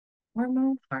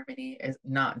Hormone Harmony is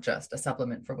not just a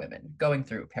supplement for women going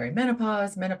through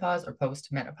perimenopause, menopause, or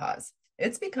postmenopause.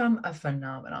 It's become a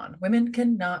phenomenon. Women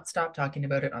cannot stop talking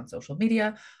about it on social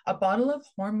media. A bottle of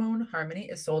Hormone Harmony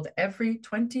is sold every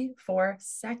 24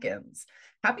 seconds.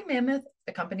 Happy Mammoth,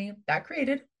 the company that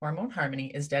created Hormone Harmony,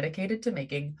 is dedicated to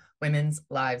making women's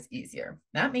lives easier.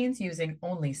 That means using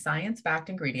only science-backed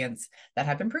ingredients that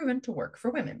have been proven to work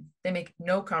for women. They make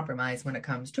no compromise when it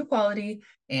comes to quality,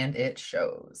 and it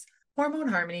shows. Hormone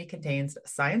Harmony contains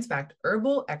science-backed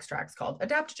herbal extracts called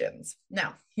adaptogens.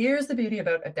 Now, here's the beauty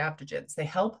about adaptogens. They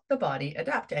help the body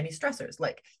adapt to any stressors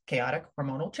like chaotic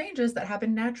hormonal changes that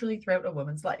happen naturally throughout a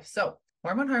woman's life. So,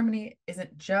 Hormone Harmony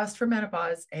isn't just for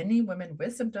menopause. Any women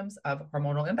with symptoms of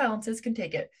hormonal imbalances can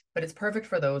take it, but it's perfect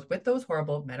for those with those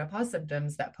horrible menopause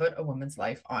symptoms that put a woman's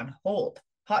life on hold.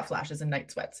 Hot flashes and night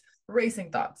sweats,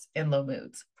 racing thoughts and low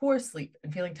moods, poor sleep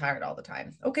and feeling tired all the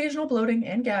time, occasional bloating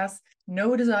and gas,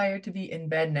 no desire to be in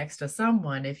bed next to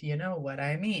someone, if you know what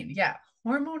I mean. Yeah,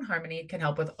 Hormone Harmony can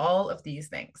help with all of these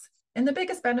things. And the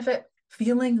biggest benefit,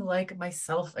 feeling like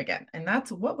myself again. And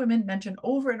that's what women mention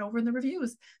over and over in the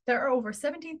reviews. There are over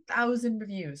 17,000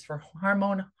 reviews for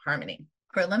Hormone Harmony.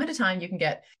 For a limited time, you can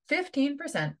get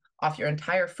 15% off your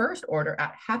entire first order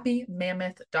at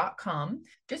happymammoth.com.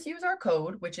 Just use our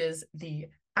code, which is the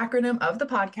acronym of the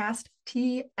podcast,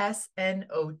 TSNOTYAW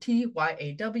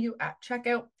at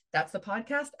checkout. That's the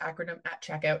podcast acronym at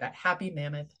checkout at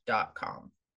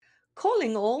happymammoth.com.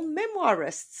 Calling all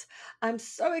memoirists. I'm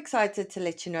so excited to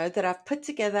let you know that I've put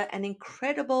together an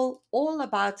incredible all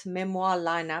about memoir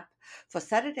lineup for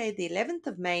Saturday, the 11th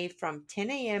of May from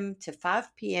 10 a.m. to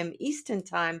 5 p.m. Eastern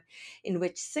Time, in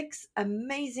which 6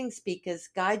 amazing speakers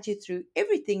guide you through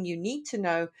everything you need to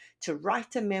know to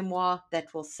write a memoir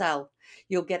that will sell.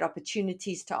 You'll get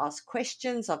opportunities to ask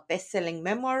questions of best-selling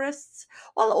memoirists,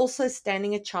 while also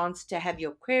standing a chance to have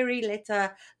your query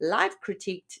letter live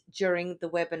critiqued during the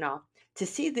webinar. To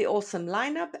see the awesome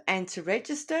lineup and to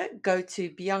register, go to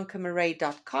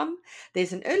biancamarais.com.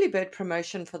 There's an early bird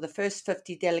promotion for the first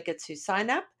 50 delegates who sign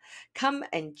up. Come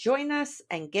and join us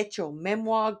and get your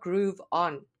memoir groove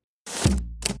on.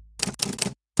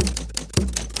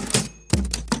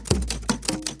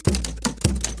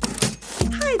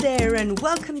 Hi there and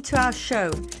welcome to our show,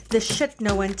 The Shit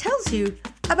No One Tells You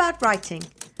About Writing.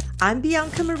 I'm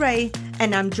Bianca Marais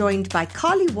and I'm joined by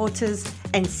Carly Waters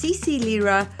and Cece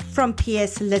Lira from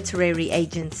PS Literary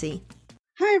Agency.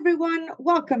 Hi everyone,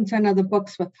 welcome to another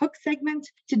Books with Hook segment.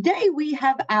 Today we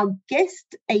have our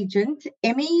guest agent,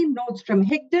 Emmy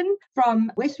Nordstrom-Higdon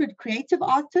from Westwood Creative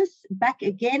Artists back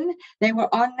again. They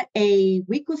were on a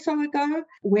week or so ago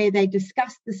where they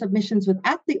discussed the submissions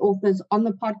without the authors on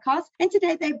the podcast. And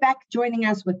today they're back joining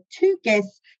us with two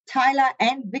guests, Tyler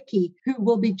and Vicky, who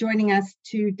will be joining us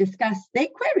to discuss their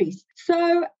queries.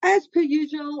 So as per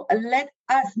usual, let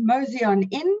us mosey on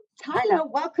in. Tyler,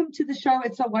 welcome to the show.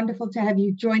 It's so wonderful to have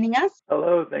you joining us.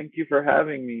 Hello, thank you for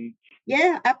having me.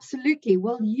 Yeah, absolutely.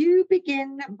 Will you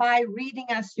begin by reading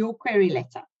us your query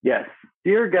letter? Yes.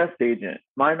 Dear guest agent,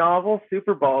 my novel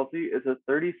Super Ballsy is a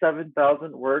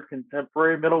 37,000-word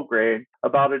contemporary middle grade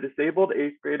about a disabled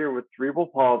 8th grader with cerebral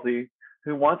palsy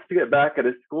who wants to get back at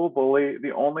his school bully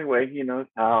the only way he knows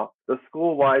how, the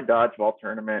school-wide dodgeball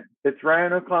tournament. It's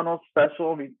Ryan O'Connell's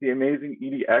special meets the amazing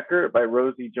Edie Eckert by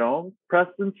Rosie Jones.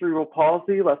 Preston's cerebral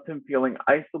palsy left him feeling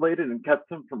isolated and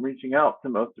kept him from reaching out to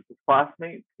most of his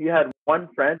classmates. He had one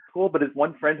friend at school, but his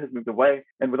one friend has moved away,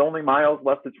 and with only Miles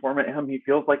left to torment him, he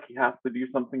feels like he has to do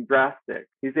something drastic.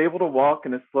 He's able to walk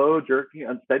in a slow, jerky,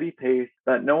 unsteady pace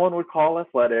that no one would call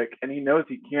athletic, and he knows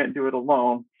he can't do it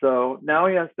alone. So now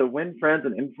he has to win friends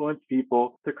and influence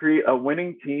people to create a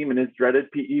winning team in his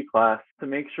dreaded PE class to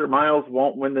make sure Miles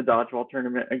won't win the dodgeball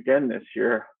tournament again this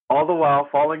year, all the while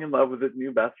falling in love with his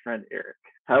new best friend, Eric.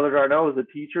 Tyler Darnell is a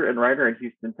teacher and writer in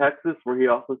Houston, Texas, where he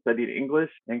also studied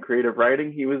English and creative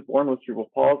writing. He was born with cerebral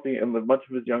palsy and lived much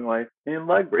of his young life in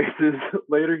leg braces.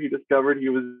 Later, he discovered he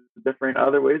was different in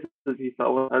other ways as he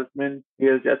fell with his husband. He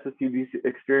has yet to see these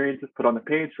experiences put on the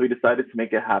page, so he decided to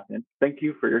make it happen. Thank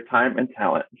you for your time and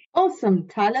talent. Awesome,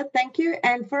 Tyler. Thank you.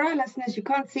 And for our listeners, you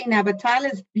can't see now, but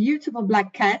Tyler's beautiful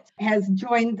black cat has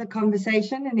joined the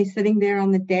conversation and he's sitting there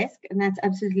on the desk, and that's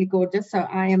absolutely gorgeous. So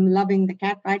I am loving the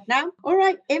cat right now. All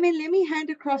right, Emmy, let me hand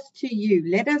across to you.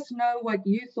 Let us know what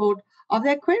you thought of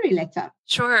that query letter.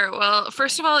 Sure. Well,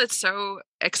 first of all, it's so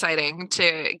exciting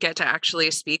to get to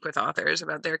actually speak with authors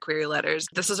about their query letters.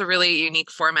 This is a really unique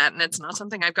format, and it's not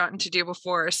something I've gotten to do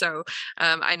before. So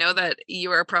I know that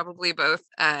you are probably both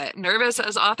nervous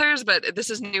as authors, but this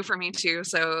is new for me too.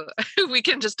 So we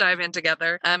can just dive in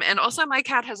together. And also, my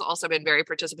cat has also been very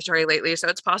participatory lately. So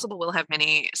it's possible we'll have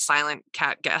many silent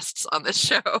cat guests on this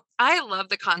show. I love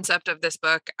the concept of this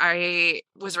book. I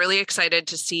was really excited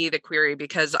to see the query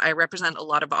because I represent a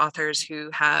lot of authors who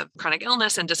have chronic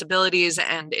illness and disabilities.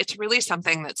 And it's really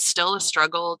something that's still a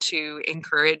struggle to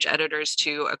encourage editors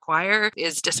to acquire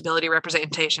is disability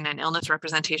representation and illness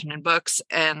representation in books.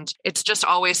 And it's just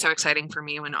always so exciting for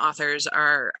me when authors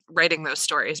are writing those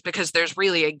stories because there's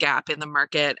really a gap in the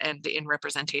market and in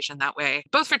representation that way,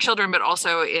 both for children, but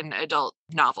also in adult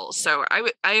novels. So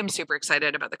I am super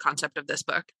excited about the concept of this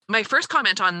book. My first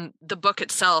comment on the book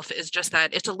itself is just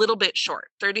that it's a little bit short.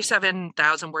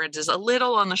 37,000 words is a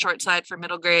little on the short side for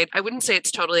middle grade. I wouldn't say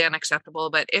it's totally unacceptable,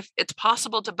 but if it's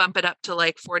possible to bump it up to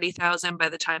like 40,000 by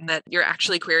the time that you're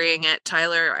actually querying it,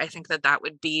 Tyler, I think that that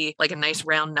would be like a nice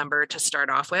round number to start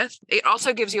off with. It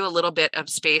also gives you a little bit of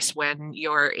space when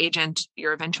your agent,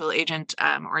 your eventual agent,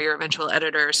 or your eventual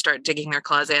editor start digging their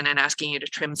claws in and asking you to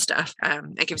trim stuff.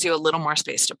 It gives you a little more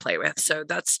space to play with. So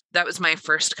that was my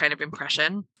first kind of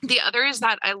impression. The other is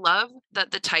that I love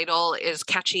that the title is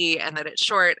catchy and that it's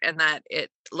short and that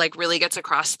it like really gets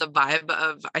across the vibe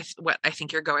of what I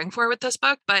think you're going for with this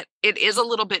book, but it is a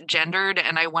little bit gendered.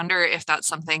 And I wonder if that's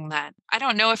something that, I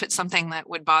don't know if it's something that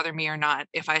would bother me or not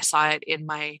if I saw it in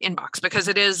my inbox, because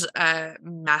it is a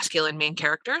masculine main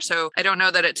character. So I don't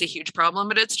know that it's a huge problem,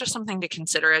 but it's just something to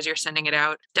consider as you're sending it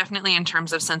out. Definitely in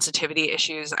terms of sensitivity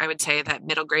issues, I would say that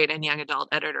middle grade and young adult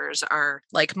editors are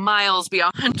like miles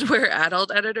beyond where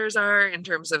adult editors are in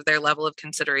terms of their level of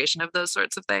consideration of those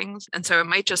sorts of things. And so it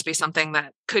might just be something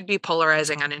that could be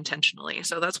polarizing unintentionally.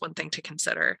 So that's one thing to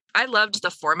consider. I loved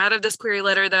the format of this query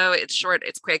letter, though. It's short,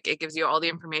 it's quick, it gives you all the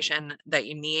information that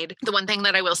you need. The one thing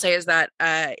that I will say is that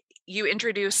you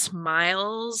introduce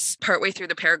Miles partway through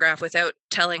the paragraph without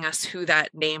telling us who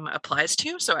that name applies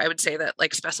to. So I would say that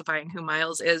like specifying who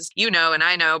Miles is, you know, and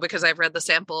I know because I've read the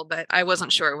sample, but I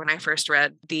wasn't sure when I first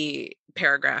read the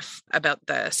paragraph about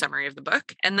the summary of the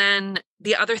book. And then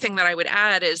the other thing that I would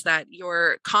add is that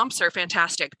your comps are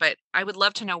fantastic, but I would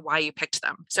love to know why you picked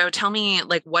them. So tell me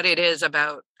like what it is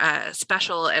about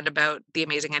Special and about The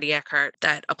Amazing Eddie Eckhart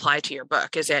that apply to your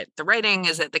book. Is it the writing?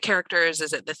 Is it the characters?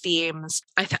 Is it the themes?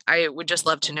 I would just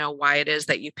love to know why it is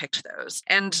that you picked those.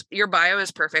 And your bio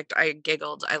is perfect. I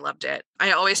giggled. I loved it.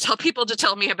 I always tell people to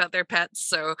tell me about their pets.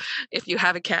 So if you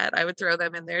have a cat, I would throw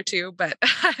them in there too. But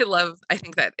I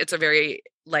think that it's a very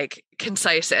like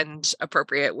concise and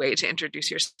appropriate way to introduce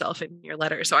yourself in your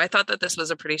letter. So I thought that this was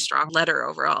a pretty strong letter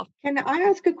overall. Can I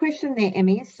ask a question there,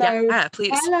 Emmy? So yeah,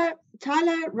 please.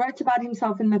 Tyler wrote about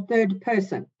himself in the third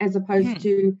person as opposed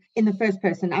to in the first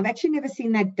person. I've actually never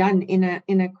seen that done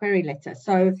in a query letter.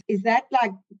 So is that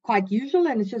like quite usual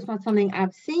and it's just not something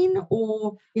I've seen,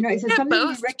 or is it something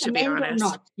both, you recommend or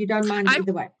not? You don't mind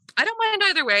either way? I don't mind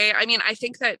either way. I mean, I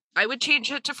think that I would change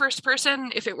it to first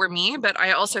person if it were me, but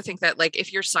I also think that like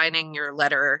if you're signing your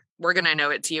letter, we're going to know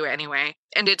it's you anyway.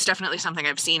 And it's definitely something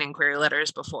I've seen in query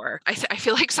letters before. I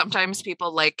feel like sometimes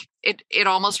people like it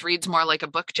almost reads more like a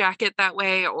book jacket that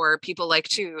way, or people like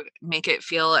to make it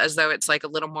feel as though it's like a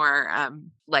little more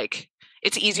like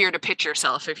it's easier to pitch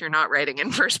yourself if you're not writing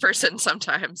in first person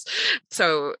sometimes.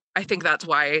 So I think that's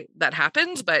why that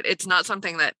happens, but it's not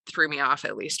something that threw me off,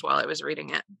 at least while I was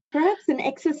reading it. Perhaps an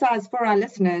exercise for our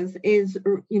listeners is,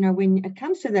 when it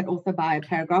comes to that author bio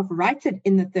paragraph, write it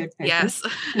in the third person. Yes.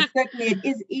 Certainly it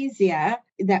is easier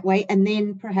that way, and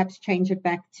then perhaps change it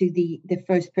back to the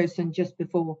first person just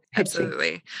before pitching.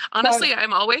 Absolutely. Honestly,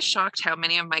 I'm always shocked how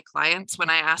many of my clients, when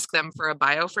I ask them for a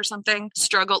bio for something,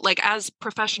 struggle, like as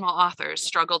professional authors,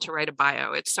 struggle to write a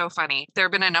bio. It's so funny. There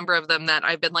have been a number of them that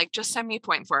I've been like, just send me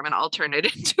point form and I'll turn it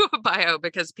into a bio,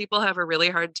 because people have a really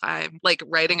hard time like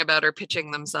writing about or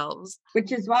pitching themselves.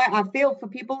 Which is why I feel for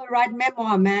people who write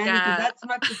memoir, man, because that's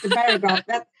not just a paragraph.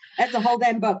 That's a whole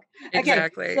damn book. Okay,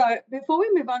 exactly. So before we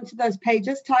move on to those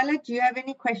pages, Tyler, do you have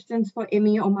any questions for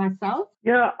Emmy or myself?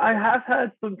 Yeah, I have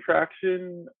had some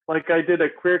traction. Like I did a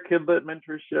queer kidlit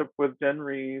mentorship with Jen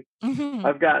Reeves. Mm-hmm.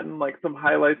 I've gotten like some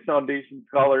Highlights Foundation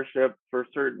scholarships for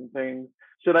certain things.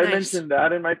 Should I mention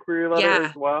that in my query letter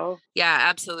as well? Yeah,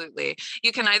 absolutely.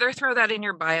 You can either throw that in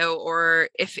your bio, or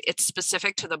if it's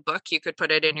specific to the book, you could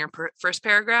put it in your first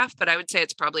paragraph, but I would say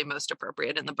it's probably most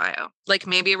appropriate in the bio. Like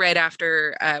maybe right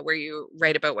after where you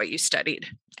write about what you studied.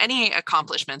 any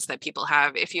accomplishments that people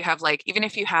have. If you have like, even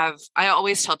if you have, I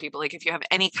always tell people, like, if you have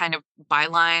any kind of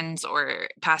bylines or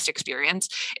past experience,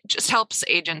 it just helps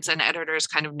agents and editors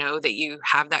kind of know that you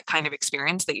have that kind of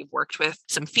experience, that you've worked with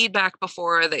some feedback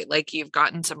before, that like you've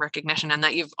gotten some recognition, and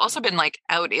that you've also been like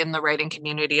out in the writing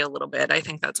community a little bit. I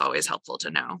think that's always helpful to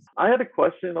know. I had a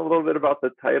question a little bit about the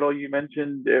title. You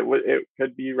mentioned it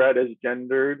could be read as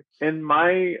gendered. In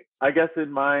my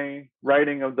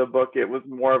writing of the book, it was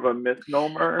more of a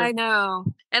misnomer. I know.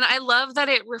 And I love that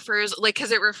it refers, like,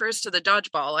 because it refers to the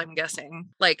dodgeball, I'm guessing,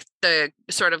 like the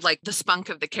sort of like the spunk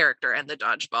of the character and the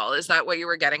dodgeball. Is that what you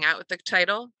were getting at with the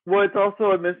title? Well, it's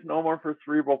also a misnomer for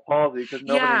cerebral palsy because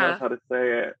nobody knows how to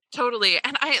say it. Totally.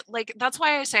 And I like, that's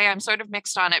why I say I'm sort of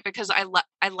mixed on it, because I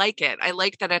like it. I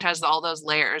like that it has all those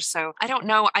layers. So I don't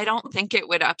know. I don't think it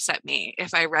would upset me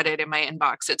if I read it in my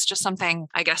inbox. It's just something,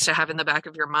 I guess, to have in the back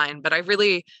of your mind. But I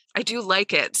do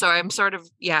like it. So I'm sort of,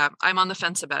 I'm on the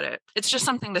fence about it. It's just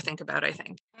something to think about, I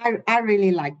think. I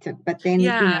really liked it, but then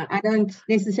I don't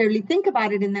necessarily think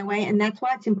about it in that way. And that's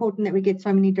why it's important that we get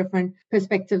so many different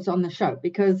perspectives on the show,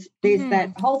 because there's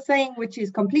that whole saying, which is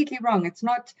completely wrong. It's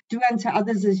not do unto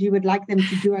others as you would like them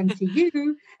to do unto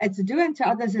you. It's do unto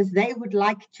others as they would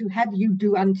like to have you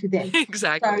do unto them.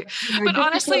 Exactly. So, but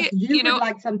honestly, you would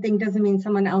like something doesn't mean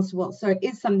someone else will. So it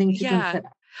is something to consider.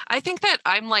 I think that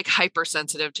I'm like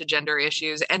hypersensitive to gender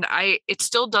issues, and it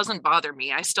still doesn't bother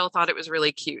me. I still thought it was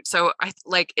really cute. So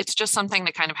it's just something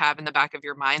to kind of have in the back of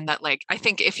your mind that like, I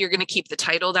think if you're going to keep the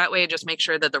title that way, just make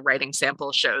sure that the writing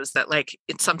sample shows that like,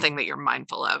 it's something that you're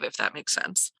mindful of, if that makes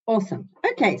sense. Awesome.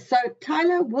 Okay. So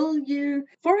Tyler, will you,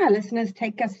 for our listeners,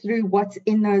 take us through what's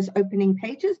in those opening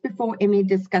pages before Emmy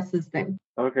discusses them?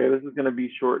 Okay, this is going to be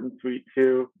short and sweet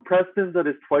too. Preston's at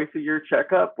his twice-a-year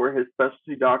checkup where his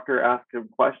specialty doctor asks him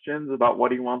questions about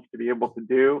what he wants to be able to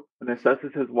do and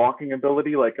assesses his walking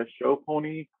ability like a show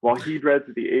pony, while he dreads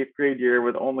the 8th grade year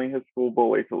with only his school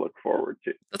bully to look forward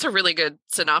to. That's a really good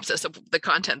synopsis of the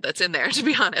content that's in there, to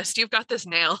be honest. You've got this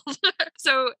nailed.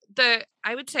 So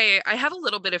I would say I have a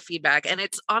little bit of feedback, and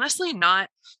it's honestly not,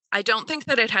 I don't think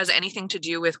that it has anything to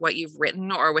do with what you've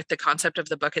written or with the concept of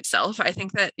the book itself. I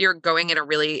think that you're going in a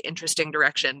really interesting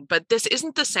direction, but this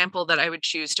isn't the sample that I would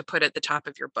choose to put at the top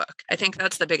of your book. I think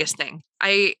that's the biggest thing.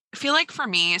 I feel like for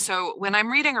me, so when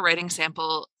I'm reading a writing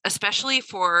sample, especially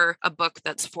for a book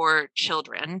that's for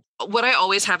children, what I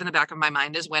always have in the back of my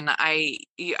mind is when I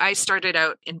started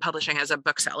out in publishing as a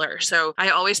bookseller. So I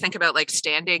always think about like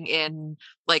standing in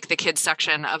like the kids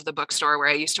section of the bookstore where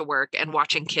I used to work and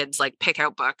watching kids like pick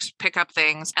out books, pick up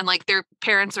things, and like their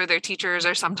parents or their teachers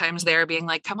are sometimes there being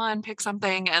like, come on, pick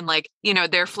something. And like, you know,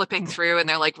 they're flipping through and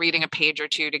they're like reading a page or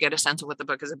two to get a sense of what the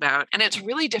book is about. And it's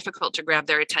really difficult to grab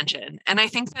their attention. And I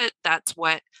think that that's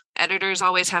what editors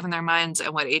always have in their minds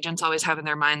and what agents always have in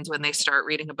their minds when they start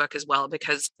reading a book as well,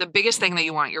 because the biggest thing that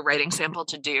you want your writing sample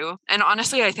to do, and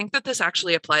honestly, I think that this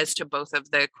actually applies to both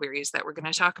of the queries that we're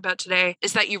going to talk about today,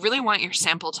 is that you really want your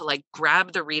sample to like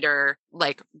grab the reader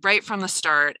like right from the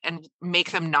start and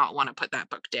make them not want to put that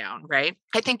book down, right?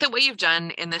 I think that what you've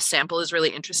done in this sample is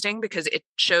really interesting because it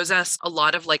shows us a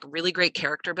lot of like really great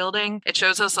character building. It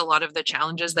shows us a lot of the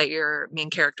challenges that your main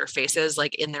character faces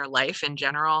like in their life in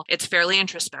general. It's fairly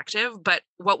introspective, but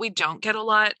what we don't get a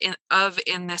lot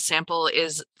in this sample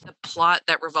is the plot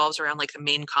that revolves around like the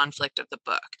main conflict of the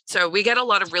book. So we get a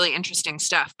lot of really interesting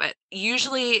stuff, but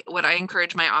usually what I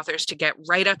encourage my authors to get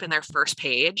right up in their first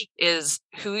page is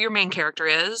who your main character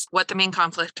is, what the main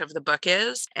conflict of the book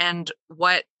is, and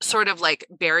what sort of like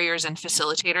barriers and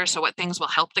facilitators, so what things will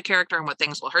help the character and what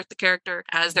things will hurt the character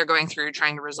as they're going through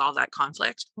trying to resolve that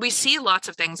conflict. We see lots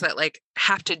of things that like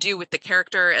have to do with the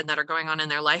character and that are going on in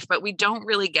their life, but we don't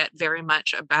really get very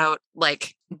much about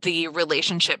like the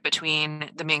relationship between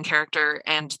the main character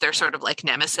and their sort of like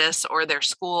nemesis or their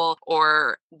school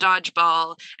or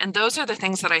dodgeball. And those are the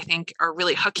things that I think are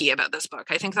really hooky about this book.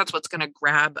 I think that's what's going to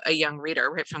grab a young reader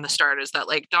right from the start, is that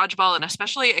like dodgeball, and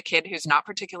especially a kid who's not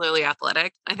particularly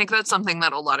athletic. I think that's something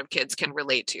that a lot of kids can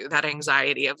relate to, that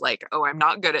anxiety of like, oh, I'm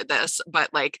not good at this, but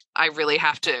like I really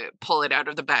have to pull it out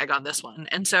of the bag on this one.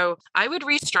 And so I would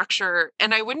restructure,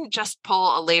 and I wouldn't just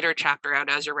pull a later chapter out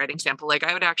as your writing sample. Like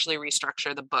I would actually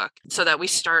restructure the book so that we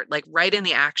start like right in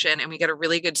the action and we get a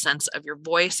really good sense of your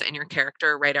voice and your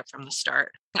character right up from the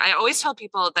start. I always tell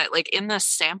people that like in this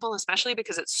sample, especially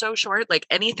because it's so short, like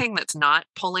anything that's not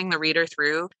pulling the reader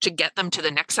through to get them to the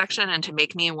next section and to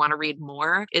make me want to read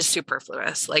more is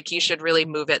superfluous. Like you should really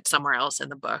move it somewhere else in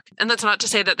the book. And that's not to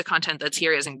say that the content that's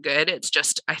here isn't good. It's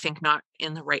just, I think, not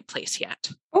in the right place yet.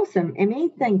 Awesome,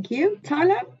 Emmy. Thank you.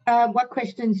 Tyler, what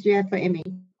questions do you have for Emmy?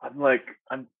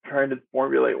 I'm trying to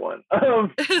formulate one.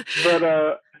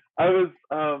 But I was,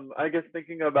 I guess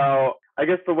thinking about, I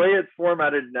guess the way it's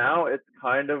formatted now, it's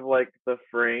kind of like the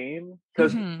frame,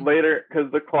 because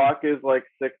because the clock is like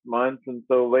 6 months, and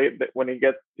so late when he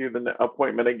gets to the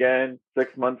appointment again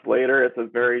 6 months later, it's a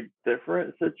very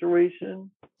different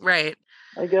situation. Right.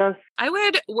 I guess I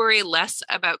would worry less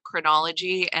about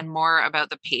chronology and more about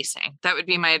the pacing. That would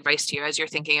be my advice to you as you're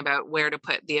thinking about where to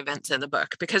put the events in the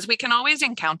book, because we can always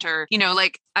encounter,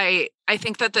 like I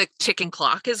think that the ticking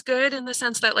clock is good in the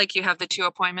sense that like you have the 2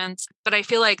 appointments, but I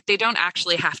feel like they don't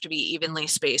actually have to be evenly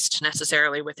spaced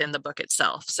necessarily within the book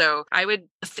itself. So I would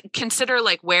consider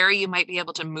like where you might be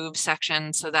able to move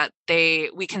sections so that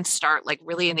we can start like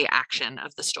really in the action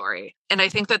of the story. And I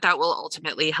think that will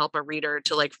ultimately help a reader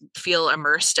to like feel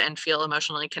immersed and feel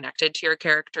emotionally connected to your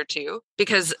character too.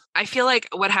 Because I feel like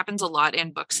what happens a lot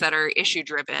in books that are issue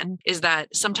driven is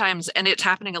that sometimes, and it's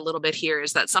happening a little bit here,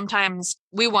 is that sometimes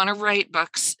we want to write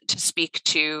books to speak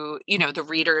to, the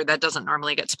reader that doesn't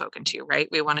normally get spoken to, right?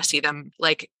 We want to see them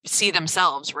see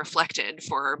themselves reflected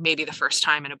for maybe the first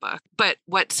time in a book. But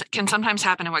what can sometimes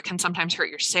happen and what can sometimes hurt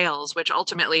your sales, which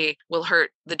ultimately will hurt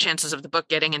the chances of the book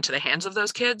getting into the hands of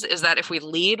those kids, is that if we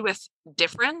lead with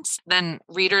difference, then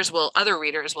other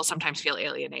readers will sometimes feel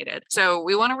alienated. So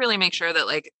we want to really make sure that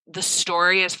like the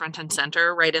story is front and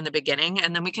center right in the beginning,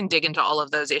 and then we can dig into all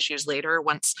of those issues later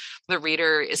once the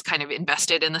reader is kind of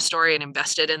invested in the story and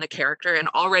invested in the character and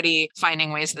already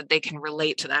finding ways that they can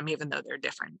relate to them even though they're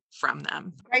different from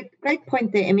them. Great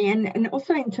point there, Emmy. And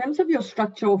also in terms of your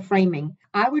structural framing,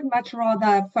 I would much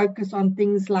rather focus on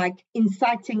things like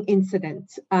inciting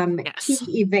incident,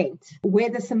 key event, where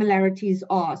the similarities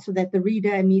are, so that the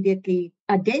reader immediately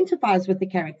identifies with the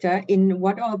character in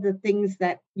what are the things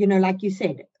that, like you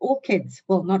said, all kids,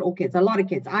 well, not all kids, a lot of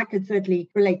kids. I could certainly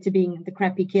relate to being the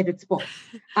crappy kid at sports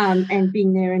and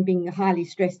being there and being highly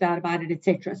stressed out about it,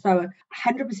 etc. So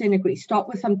 100% agree. Start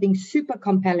with something super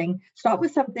compelling. Start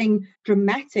with something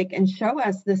dramatic and show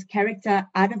us this character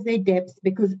out of their depths,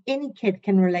 because any kid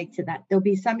can relate to that. There'll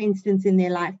be some instance in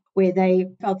their life where they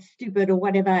felt stupid or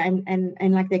whatever and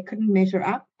like they couldn't measure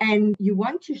up. And you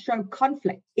want to show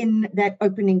conflict in that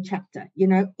opening chapter,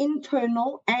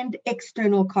 internal and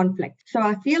external conflict. So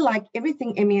I feel like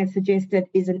everything Emmy has suggested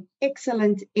is an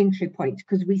excellent entry point,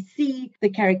 because we see the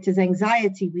character's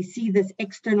anxiety. We see this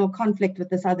external conflict with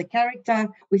this other character.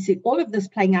 We see all of this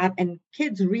playing out, and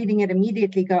kids reading it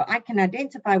immediately go, I can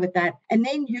identify with that. And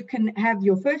then you can have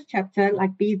your first chapter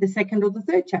like be the second or the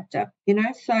third chapter,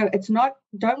 so it's not,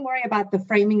 don't worry about the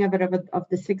framing of it of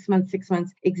the 6 months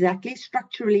exactly.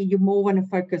 Structurally, you more want to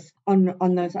focus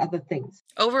on those other things.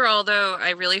 Overall, though, I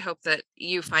really hope that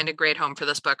you find a great home for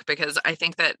this book, because I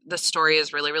think that the story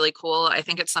is really, really cool. I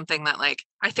think it's something that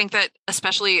I think that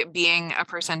especially being a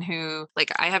person who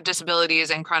I have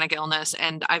disabilities and chronic illness,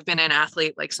 and I've been an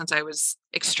athlete since I was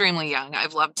extremely young.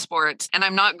 I've loved sports and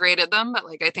I'm not great at them, but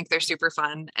I think they're super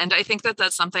fun. And I think that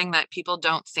that's something that people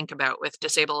don't think about with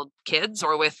disabled kids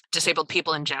or with disabled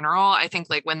people in general. I think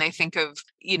when they think of,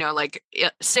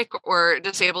 sick or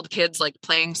disabled kids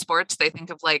playing sports, they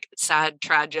think of sad,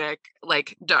 tragic,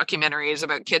 documentaries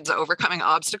about kids overcoming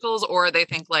obstacles, or they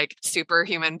think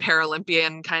superhuman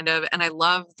Paralympian kind of. And I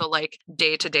love the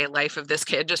day-to-day life of this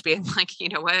kid just being you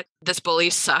know what, this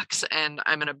bully sucks and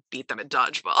I'm going to beat them at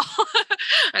dodgeball.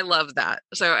 I love that.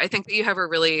 So I think that you have a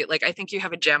really, I think you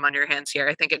have a gem on your hands here.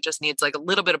 I think it just needs a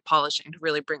little bit of polishing to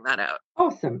really bring that out.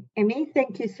 Awesome. Emmy,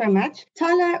 thank you so much.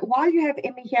 Tyler, while you have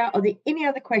Emmy here, are there any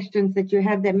other questions that you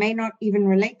have that may not even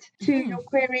relate to your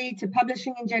query, to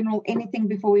publishing in general, anything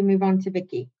before we move on to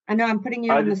Vicky? I know I'm putting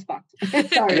you on the spot.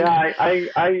 Sorry. Yeah,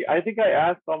 I think I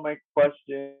asked all my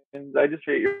questions. I just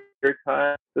rate your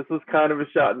time. This was kind of a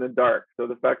shot in the dark. So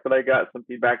the fact that I got some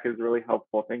feedback is really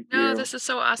helpful. Thank you. No, this is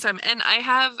so awesome. And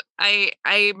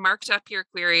I marked up your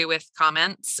query with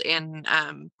comments in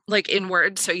in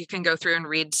Word, so you can go through and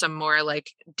read some more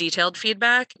detailed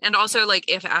feedback. And also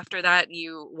if after that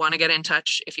you want to get in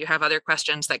touch, if you have other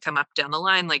questions that come up down the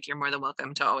line, you're more than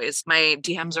welcome to always, my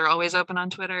DMs are always open on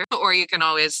Twitter, or you can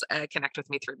always connect with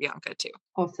me through Bianca too.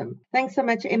 Awesome. Thanks so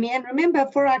much, Emmy. And remember,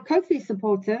 for our Ko-fi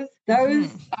supporters, those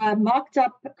marked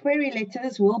up query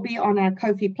letters will be on our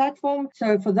Ko-fi platform.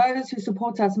 So for those who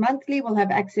support us monthly, will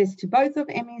have access to both of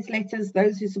Emmy's letters.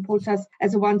 Those who support us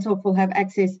as a once-off will have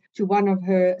access to one of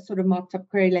her sort of marked up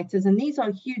query letters. And these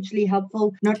are hugely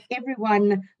helpful. Not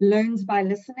everyone learns by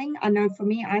listening. I know for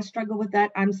me, I struggle with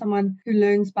that. I'm someone who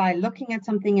learns by looking at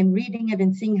something and reading it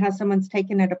and seeing how someone's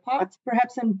taken it apart,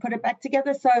 perhaps, and put it back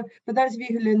together. So for those of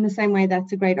you who learn the same way,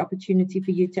 that's a great opportunity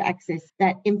for you to access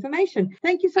that information.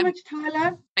 Thank you so much,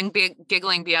 Tyler. I'm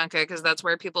giggling, Bianca, because that's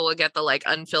where people will get the like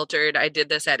unfiltered, I did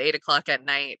this at 8:00 at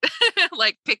night,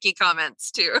 like picky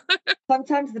comments too.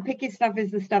 Sometimes the picky stuff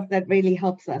is the stuff that really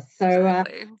helps us. So,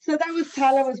 Exactly. so that was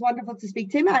Tyler. It was wonderful to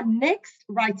speak to him. Our next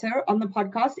writer on the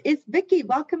podcast is Vicky.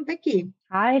 Welcome, Vicky.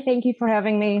 Hi, thank you for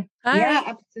having me. Hi. Yeah,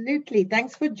 absolutely.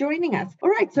 Thanks for joining us. All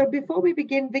right. So before we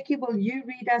begin, Vicky, will you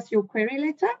read us your query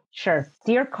letter? Sure.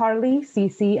 Dear Carly,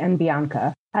 Cece, and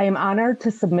Bianca, I am honored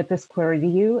to submit this query to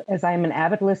you as I am an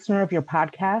avid listener of your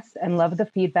podcast and love the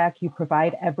feedback you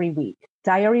provide every week.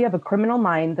 Diary of a Criminal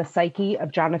Mind, The Psyche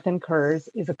of Jonathan Kurz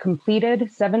is a completed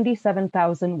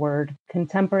 77,000-word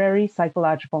contemporary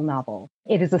psychological novel.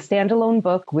 It is a standalone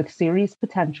book with series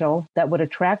potential that would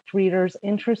attract readers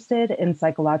interested in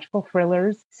psychological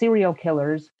thrillers, serial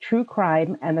killers, true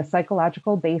crime, and the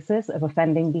psychological basis of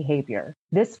offending behavior.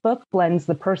 This book blends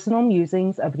the personal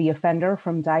musings of the offender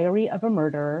from Diary of a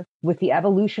Murderer with the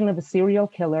evolution of a serial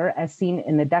killer as seen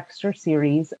in the Dexter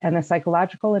series and the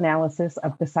psychological analysis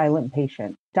of the silent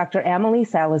patient. Dr. Amelie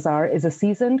Salazar is a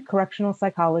seasoned correctional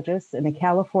psychologist in a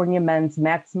California men's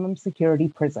maximum security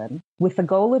prison. With the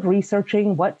goal of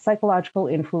researching what psychological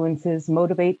influences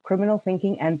motivate criminal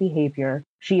thinking and behavior,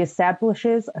 she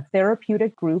establishes a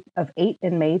therapeutic group of 8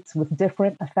 inmates with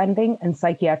different offending and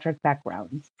psychiatric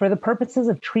backgrounds. For the purposes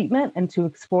of treatment and to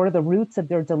explore the roots of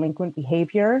their delinquent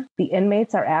behavior, the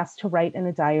inmates are asked to write in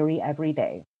a diary every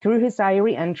day. Through his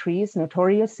diary entries,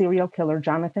 notorious serial killer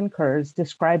Jonathan Kurz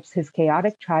describes his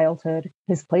chaotic childhood,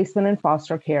 his placement in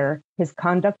foster care, his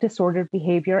conduct-disordered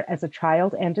behavior as a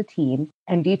child and a teen,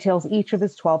 and details each of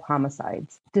his 12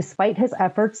 homicides. Despite his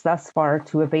efforts thus far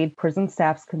to evade prison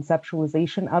staff's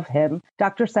conceptualization of him,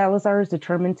 Dr. Salazar is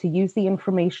determined to use the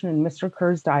information in Mr.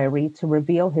 Kurz's diary to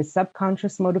reveal his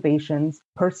subconscious motivations,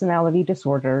 personality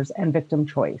disorders, and victim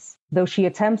choice. Though she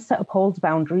attempts to uphold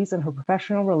boundaries in her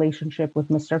professional relationship with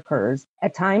Mr. Kurz,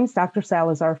 at times Dr.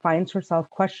 Salazar finds herself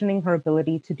questioning her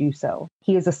ability to do so.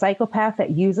 He is a psychopath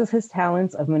that uses his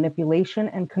talents of manipulation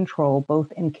and control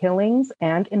both in killings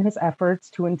and in his efforts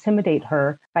to intimidate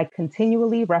her by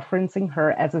continually referencing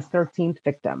her as his 13th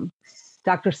victim.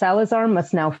 Dr. Salazar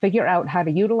must now figure out how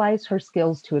to utilize her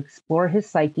skills to explore his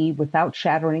psyche without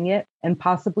shattering it and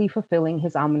possibly fulfilling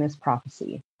his ominous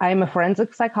prophecy. I am a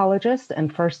forensic psychologist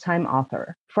and first-time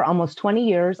author. For almost 20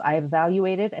 years, I have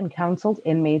evaluated and counseled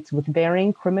inmates with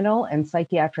varying criminal and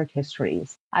psychiatric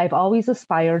histories. I've always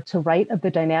aspired to write of the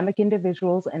dynamic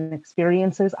individuals and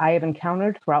experiences I have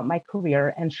encountered throughout my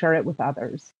career and share it with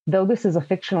others. Though this is a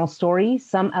fictional story,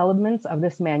 some elements of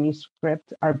this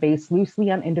manuscript are based loosely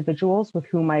on individuals with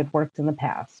whom I've worked in the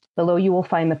past. Below you will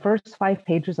find the first 5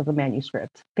 pages of the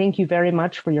manuscript. Thank you very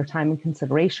much for your time and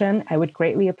consideration. I would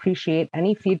greatly appreciate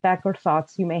any feedback or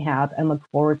thoughts you may have and look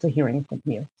forward to hearing from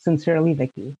you. Sincerely,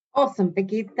 Vicky. Awesome,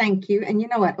 Vicky. Thank you. And you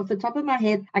know what? Off the top of my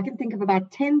head, I can think of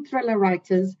about 10 thriller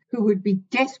writers who would be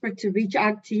desperate to reach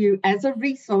out to you as a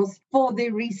resource for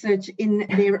their research in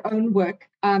their own work.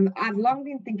 I've long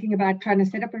been thinking about trying to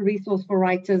set up a resource for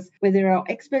writers where there are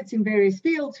experts in various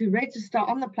fields who register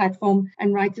on the platform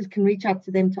and writers can reach out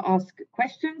to them to ask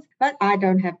questions, but I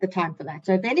don't have the time for that.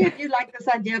 So if any of you like this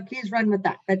idea, please run with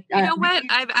that. But you know what?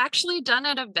 I've actually done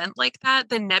an event like that.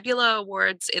 The Nebula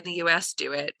Awards in the US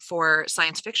do it for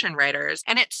science fiction writers,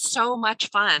 and it's so much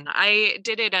fun. I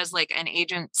did it as like an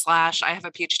agent / I have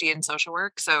a PhD in social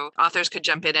work, so authors could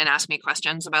jump in and ask me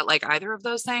questions about like either of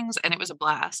those things, and it was a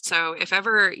blast. So if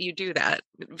ever you do that,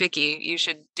 Vicky, you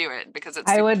should do it because it's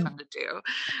super fun to do.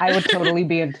 I would totally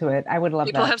be into it. I would love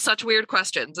People that. have such weird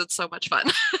questions. It's so much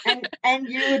fun. and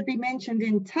you would be mentioned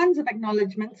in tons of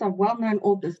acknowledgements of well-known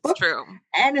authors' books. True.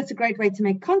 And it's a great way to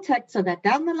make contact so that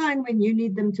down the line, when you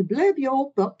need them to blurb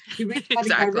your book, you reach out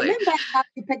and go, remember how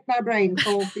you picked my brain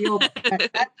for your book.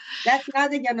 That's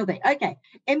neither here nor there. Okay.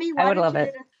 Emmy, why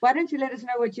don't you let us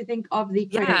know what you think of the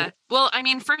credit? Yeah. Well, I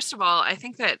mean, first of all, I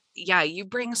think that, you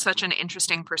bring such an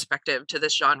interesting perspective to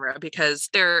this genre because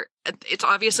it's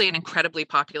obviously an incredibly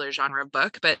popular genre of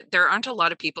book, but there aren't a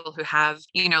lot of people who have,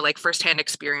 like firsthand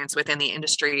experience within the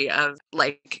industry of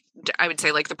like, I would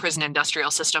say like the prison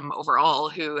industrial system overall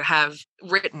who have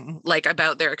written like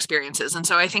about their experiences. And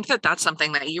so I think that that's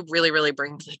something that you really, really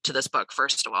bring to this book.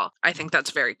 First of all, I think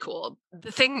that's very cool.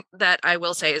 The thing that I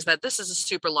will say is that this is a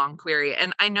super long query.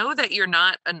 And I know that you're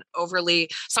not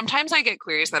sometimes I get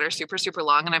queries that are super, super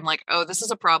long. And I'm like, oh, this is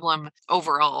a problem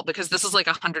overall because this is like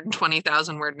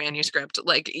 120,000 word manuscript. manuscript,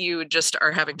 like you just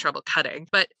are having trouble cutting,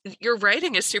 but your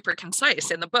writing is super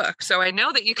concise in the book. So I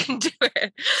know that you can do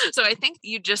it. So I think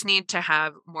you just need to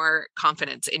have more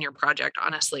confidence in your project.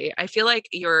 Honestly, I feel like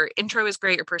your intro is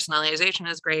great. Your personalization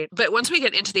is great. But once we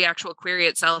get into the actual query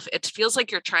itself, it feels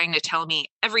like you're trying to tell me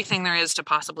everything there is to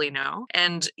possibly know.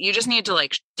 And you just need to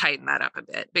like tighten that up a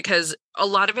bit, because a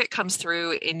lot of it comes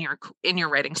through in your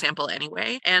writing sample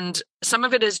anyway. And some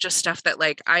of it is just stuff that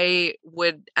like I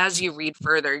would, as you read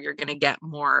further, you're going to get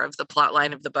more of the plot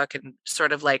line of the book and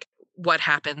sort of like what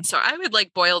happens. So I would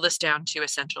like boil this down to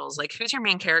essentials, like who's your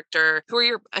main character, who are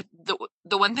your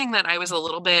the one thing that I was a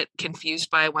little bit confused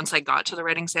by once I got to the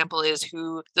writing sample is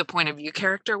who the point of view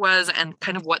character was and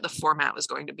kind of what the format was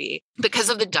going to be. Because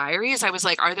of the diaries, I was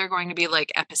like, are there going to be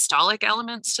like epistolic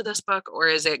elements to this book, or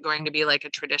is it going to be like a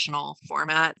traditional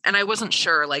format? And I wasn't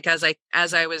sure, like as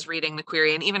I was reading the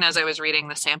query and even as I was reading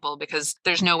the sample, because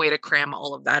there's no way to cram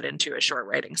all of that into a short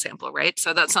writing sample, right?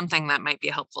 So that's something that might be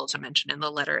helpful to mention in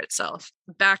the letter itself.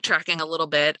 Backtracking a little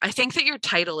bit, I think that your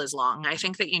title is long. I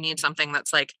think that you need something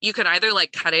that's like, you could either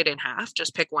like cut it in half,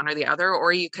 just pick one or the other,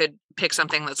 or you could pick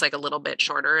something that's like a little bit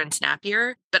shorter and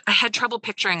snappier. But I had trouble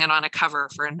picturing it on a cover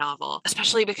for a novel,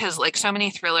 especially because like so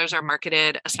many thrillers are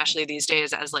marketed, especially these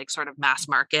days, as like sort of mass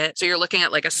market. So you're looking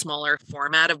at like a smaller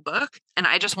format of book. And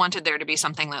I just wanted there to be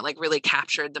something that like really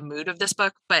captured the mood of this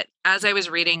book. But as I was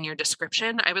reading your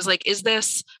description, I was like, is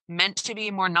this meant to be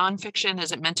more nonfiction?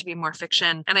 Is it meant to be more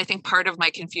fiction? And I think part of my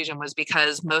confusion was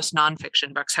because most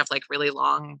nonfiction books have like really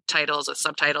long titles with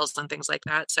subtitles and things like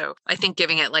that. So I think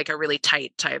giving it like a really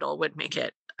tight title would make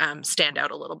it stand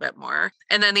out a little bit more.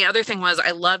 And then the other thing was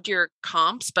I loved your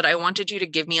comps, but I wanted you to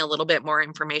give me a little bit more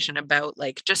information about,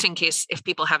 like, just in case if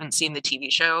people haven't seen the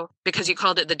TV show, because you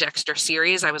called it the Dexter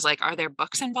series. I was like, are there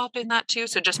books involved in that too?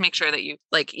 So just make sure that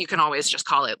you can always just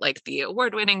call it like the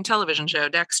award-winning television show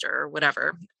Dexter or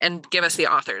whatever, and give us the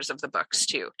authors of the books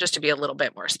too, just to be a little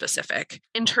bit more specific.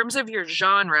 In terms of your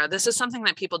genre, this is something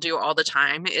that people do all the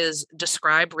time, is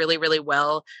describe really, really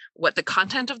well what the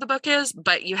content of the book is,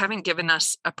 but you haven't given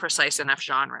us a precise enough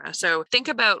genre. So think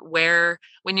about where,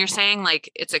 when you're saying like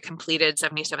it's a completed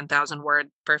 77,000 word,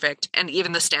 perfect, and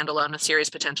even the standalone series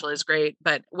potential is great,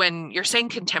 but when you're saying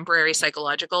contemporary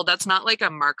psychological, that's not like a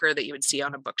marker that you would see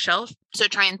on a bookshelf. So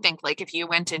try and think, like, if you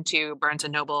went into Barnes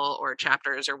and Noble or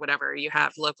Chapters or whatever you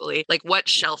have locally, like what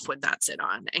shelf would that sit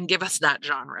on? And give us that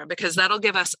genre, because that'll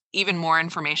give us even more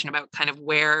information about kind of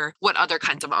what other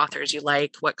kinds of authors you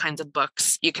like, what kinds of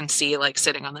books you can see like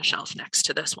sitting on the shelf next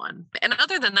to this one. And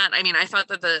other than that, I mean, I thought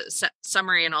that the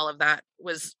summary and all of that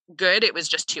was good. It was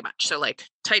just too much. So like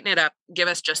tighten it up, give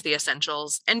us just the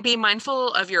essentials, and be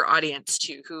mindful of your audience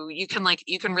too, who you can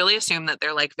really assume that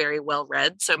they're like very well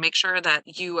read. So make sure that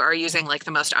you are using like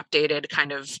the most updated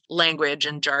kind of language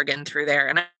and jargon through there.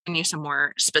 And I can use some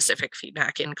more specific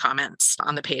feedback in comments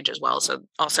on the page as well. So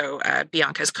also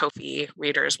Bianca's Ko-fi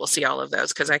readers will see all of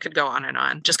those, because I could go on and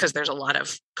on just because there's a lot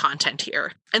of content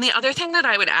here. And the other thing that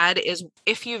I would add is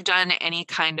if you've done any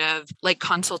kind of like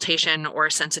consultation or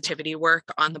sensitivity work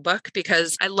on the book,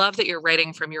 because I love that you're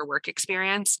writing from your work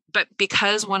experience, but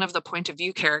because one of the point of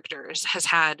view characters has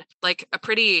had like a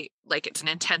pretty, like, it's an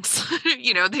intense,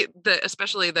 the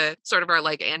especially the sort of our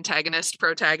like antagonist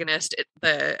protagonist,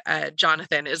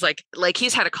 Jonathan is like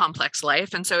he's had a complex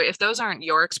life. And so if those aren't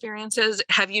your experiences,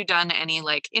 have you done any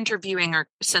like interviewing or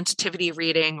sensitivity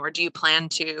reading, or do you plan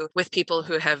to, with people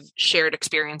who have shared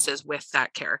experiences with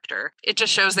that character? It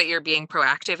just shows that you're being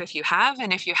proactive if you have,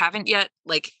 and if you haven't yet,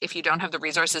 like if you don't have the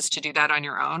resources to do that on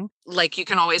your own, like you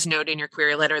can always note in your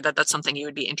query letter that that's something you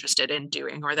would be interested in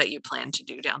doing or that you plan to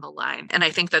do down the line. And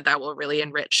I think that will really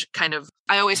enrich kind of,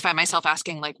 I always find myself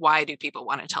asking like, why do people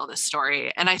want to tell this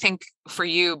story? And I think for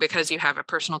you, because you have a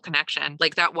personal connection,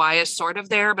 like that why is sort of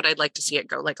there, but I'd like to see it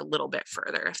go like a little bit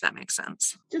further, if that makes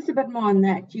sense. Just a bit more on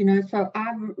that, so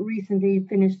I've recently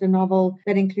finished a novel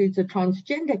that includes a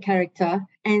transgender character.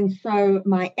 And so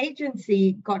my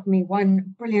agency got me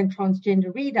one brilliant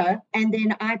transgender reader, and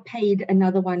then I paid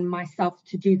another one myself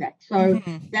to do that. So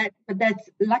that's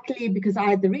luckily because I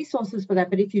had the resources for that.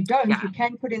 But if you don't, you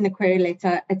can put in the query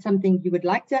letter it's something you would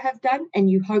like to have done, and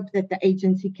you hope that the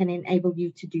agency can enable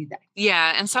you to do that.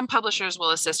 Yeah. And some publishers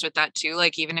will assist with that too,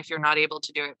 like even if you're not able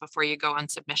to do it before you go on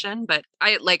submission. But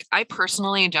I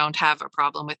personally don't have a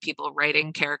problem with people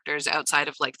writing characters outside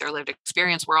of like their lived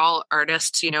experience. We're all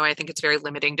artists, I think it's very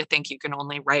limiting to think you can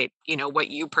only write, what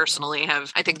you personally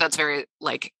have. I think that's very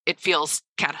like, it feels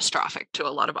catastrophic to a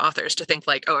lot of authors to think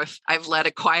like, oh, if I've led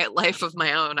a quiet life of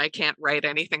my own, I can't write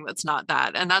anything that's not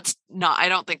that. And that's not, I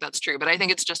don't think that's true, but I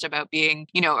think it's just about being,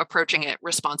 approaching it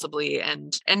responsibly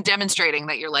and demonstrating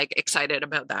that you're like excited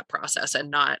about that process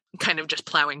and not kind of just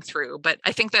plowing through. But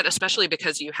I think that especially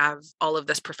because you have all of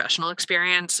this professional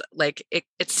experience, like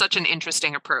it's such an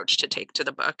interesting approach to take to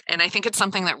the book. And I think it's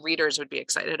something that readers would be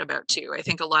excited about too. I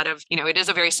think a lot of, it is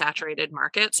a very saturated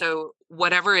market. So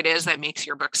whatever it is that makes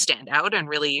your book stand out and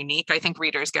really unique, I think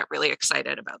readers get really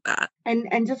excited about that.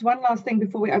 And just one last thing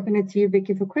before we open it to you,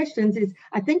 Vicky, for questions is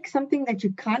I think something that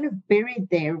you kind of buried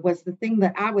there was the thing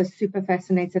that I was super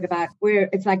fascinated about, where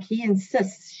it's like he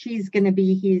insists she's going to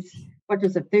be his,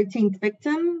 13th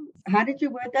victim? How did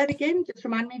you word that again? Just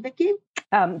remind me, Vicky.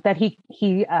 That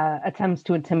he attempts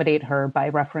to intimidate her by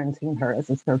referencing her as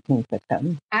his 13th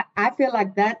victim. I feel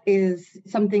like that is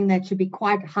something that should be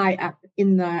quite high up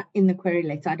in the query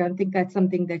letter. I don't think that's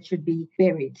something that should be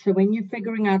buried. So when you're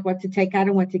figuring out what to take out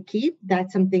and what to keep,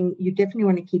 that's something you definitely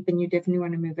want to keep, and you definitely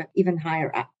want to move it even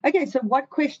higher up. Okay, so what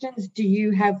questions do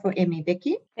you have for Emmy,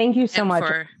 Vicky? Thank you so much.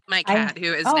 For my cat,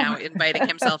 who is now inviting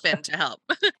himself in to help.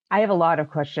 I have a lot of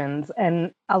questions,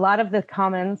 and a lot of the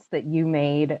comments that you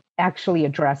made actually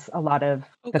address a lot of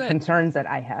the concerns that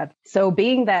I had. So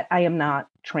being that I am not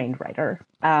a trained writer,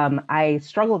 I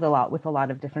struggled a lot with a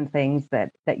lot of different things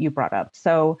that you brought up.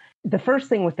 So the first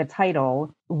thing with the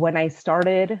title, when I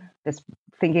started this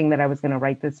thinking that I was going to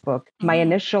write this book, my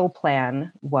initial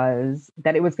plan was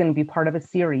that it was going to be part of a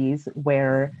series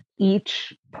where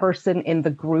each person in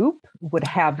the group would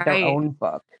have their own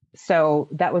book. So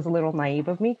that was a little naive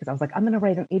of me because I was like, I'm going to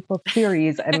write an 8-book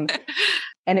series.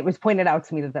 And it was pointed out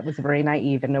to me that was very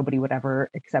naive and nobody would ever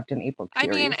accept an 8-book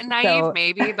series. I mean, naive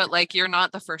maybe, but like you're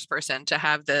not the first person to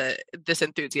have this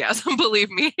enthusiasm, believe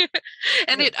me.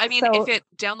 And if it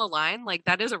down the line, like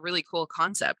that is a really cool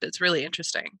concept. It's really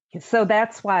interesting. So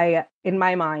that's why in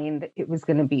my mind, it was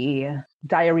going to be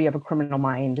Diary of a Criminal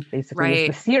Mind, basically,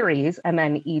 is the series. And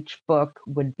then each book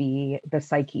would be the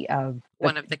psyche of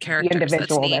one of the characters, the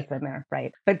individual that's in there.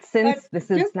 Right. But since this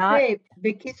is not...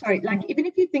 Vicky, sorry, like even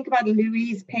if you think about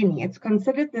Louise Penny, it's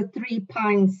considered the Three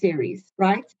Pines series,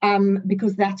 right?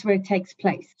 Because that's where it takes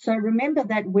place. So remember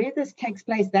that where this takes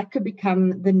place, that could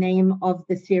become the name of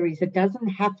the series. It doesn't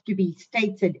have to be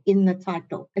stated in the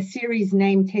title. A series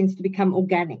name tends to become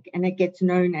organic and it gets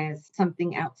known as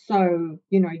something else. So,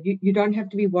 you don't have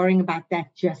to be worrying about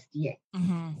that just yet.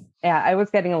 Mm-hmm. Yeah, I was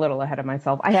getting a little ahead of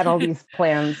myself. I had all these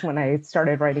plans when I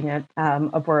started writing it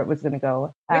of where it was going to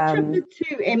go. Which of the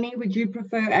two, Emmy, would you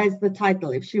prefer as the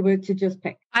title if she were to just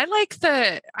pick? I like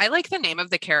the name of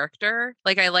the character.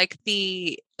 Like I like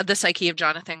the psyche of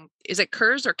Jonathan. Is it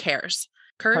Kurz or Cares?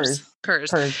 Kurz.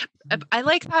 I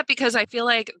like that because I feel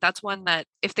like that's one that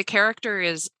if that character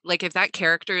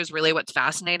is really what's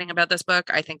fascinating about this book,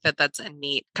 I think that that's a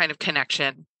neat kind of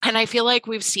connection. And I feel like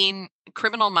we've seen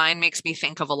Criminal Mind makes me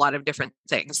think of a lot of different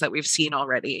things that we've seen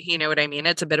already. You know what I mean?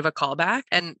 It's a bit of a callback.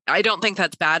 And I don't think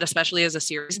that's bad, especially as a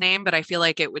series name, but I feel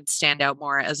like it would stand out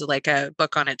more as like a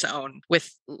book on its own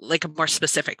with like a more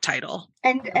specific title.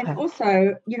 And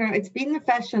also, it's been the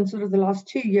fashion sort of the last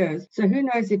 2 years. So who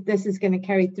knows if this is going to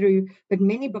carry through, but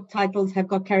many book titles have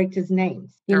got characters'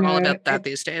 names. They're all about that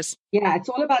these days. Yeah, it's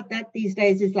all about that these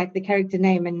days, is like the character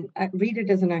name. And a reader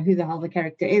doesn't know who the hell the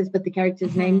character is, but the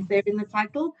character's name's there in the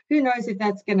title. Who knows if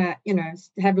that's going to,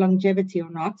 have longevity or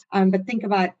not. But think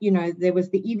about, there was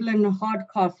the Evelyn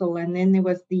Hardcastle, and then there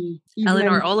was the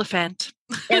Eleanor Oliphant.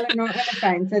 Eleanor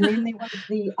Oliphant, and then there was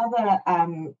the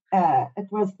other, it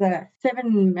was the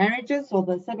 7 marriages or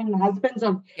the 7 husbands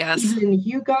of Evelyn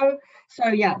Hugo. So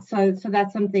so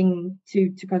that's something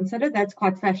to consider. That's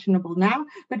quite fashionable now.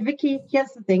 But Vicky,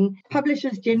 here's the thing: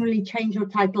 publishers generally change your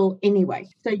title anyway.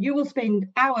 So you will spend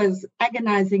hours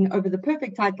agonizing over the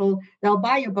perfect title. They'll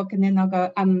buy your book and then they'll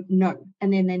go, no,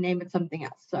 and then they name it something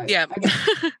else. So yeah.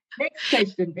 Okay. Next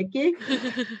question, Vicky.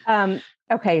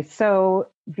 Okay, so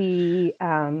the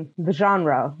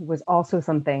genre was also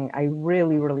something I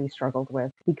really, really struggled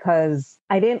with because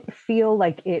I didn't feel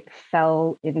like it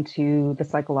fell into the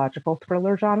psychological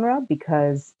thriller genre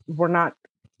because we're not.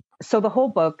 So the whole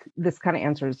book, this kind of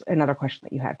answers another question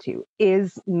that you had too,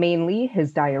 is mainly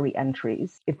his diary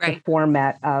entries. It's the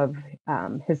format of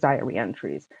his diary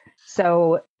entries.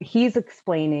 So he's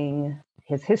explaining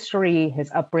his history,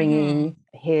 his upbringing,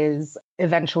 his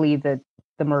eventually the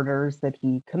the murders that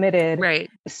he committed.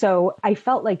 Right. So I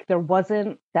felt like there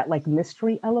wasn't that like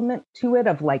mystery element to it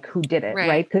of like who did it,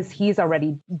 right? Because he's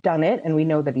already done it, and we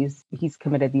know that he's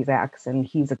committed these acts, and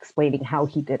he's explaining how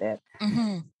he did it.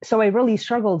 Mm-hmm. So I really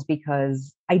struggled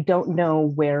because I don't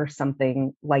know where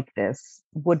something like this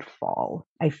would fall.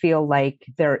 I feel like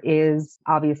there is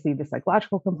obviously the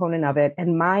psychological component of it.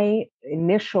 And my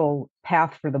initial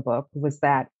path for the book was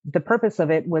that the purpose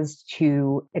of it was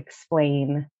to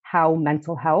explain how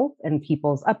mental health and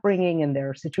people's upbringing and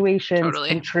their situations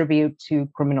contribute to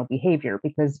criminal behavior.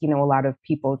 Because, you know, a lot of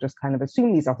people just kind of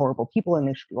assume these are horrible people and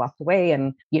they should be locked away.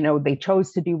 And, you know, they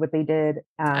chose to do what they did.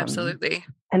 Absolutely.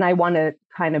 And I want to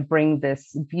kind of bring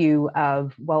this view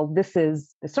of, well, this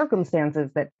is the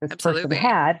circumstances that this person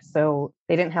had. So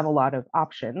they didn't have a lot of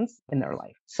options in their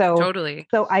life. So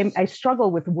I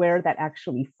struggle with where that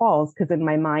actually falls, because in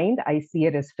my mind, I see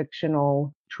it as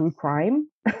fictional true crime.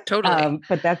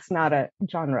 But that's not a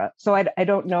genre. So I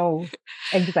don't know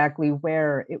exactly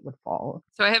where it would fall.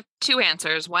 So I have two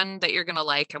answers, one that you're going to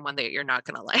like and one that you're not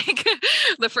going to like.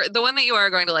 The one that you are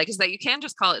going to like is that you can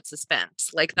just call it suspense.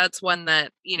 Like that's one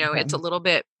that, you know, it's a little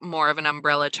bit more of an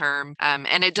umbrella term.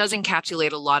 And it does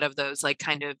encapsulate a lot of those like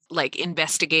kind of like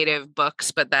investigative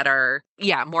books, but that are,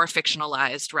 more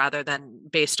fictionalized rather than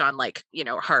based on like, you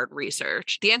know, hard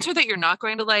research. The answer that you're not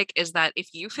going to like is that if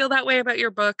you feel that way about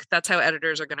your book, that's how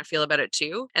editors are going to feel about it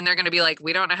too. And they're going to be like,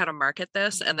 we don't know how to market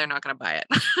this, and they're not going to buy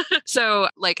it. So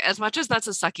like, as much as that's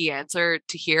a sucky answer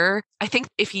to hear, I think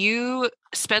if you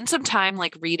spend some time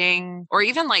like reading, or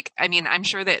even like, I mean, I'm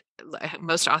sure that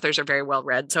most authors are very well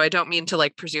read, so I don't mean to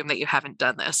like presume that you haven't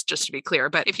done this, just to be clear.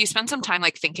 But if you spend some time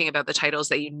like thinking about the titles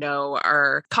that you know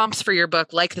are comps for your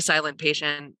book, like The Silent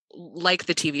Patient, like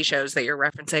the TV shows that you're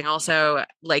referencing, also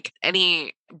like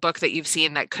any book that you've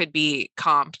seen that could be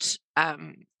comped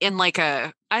in like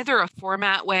either a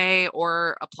format way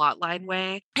or a plot line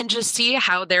way, and just see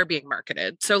how they're being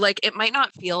marketed. So like, it might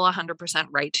not feel 100%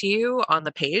 right to you on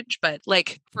the page, but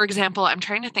like, for example, I'm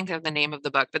trying to think of the name of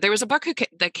the book, but there was a book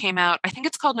that came out, I think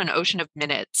it's called An Ocean of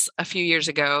Minutes, a few years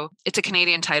ago. It's a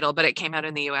Canadian title, but it came out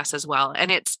in the US as well. And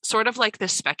it's sort of like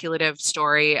this speculative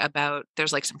story about,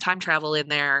 there's like some time travel in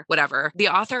there, whatever. The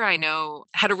author I know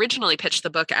had originally pitched the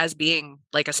book as being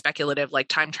like a speculative, like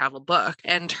time travel book,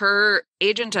 and her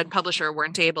agent and publisher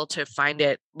weren't able to find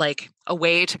it like a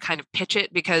way to kind of pitch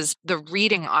it, because the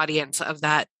reading audience of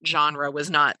that genre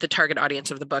was not the target audience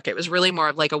of the book. It was really more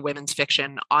of like a women's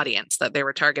fiction audience that they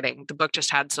were targeting. The book just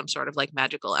had some sort of like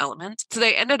magical elements. So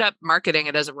they ended up marketing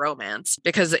it as a romance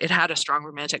because it had a strong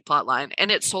romantic plot line, and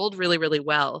it sold really, really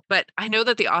well. But I know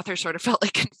that the author sort of felt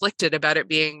like conflicted about it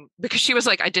being, because she was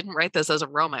like, I didn't write this as a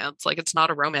romance. Like, it's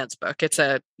not a romance book. It's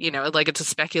a, you know, like it's a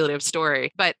speculative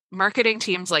story. But marketing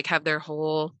teams like have their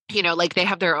whole, you know, like they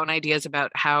have their own ideas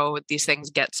about how these things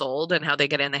get sold and how they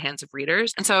get in the hands of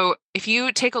readers. And so if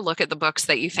you take a look at the books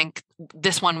that you think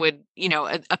this one would, you know,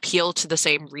 appeal to the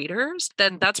same readers,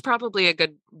 then that's probably a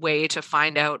good way to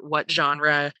find out what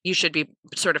genre you should be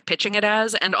sort of pitching it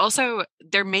as. And also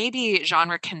there may be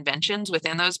genre conventions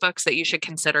within those books that you should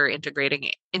consider integrating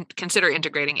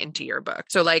into your book.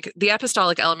 So like the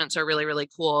epistolic elements are really, really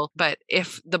cool. But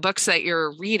if the books that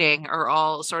you're reading are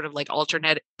all sort of like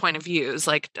alternate point of views,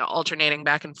 like alternating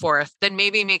back and forth, then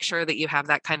maybe make sure that you have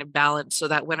that kind of balance so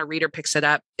that when a reader picks it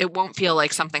up, it won't feel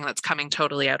like something that's coming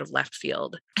totally out of left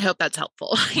field. I hope that's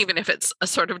helpful, even if it's a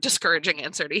sort of discouraging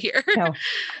answer to hear. No,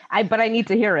 but I need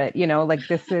to hear it, you know, like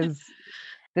this is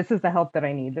the help that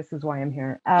I need. This is why I'm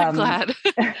here. I'm glad.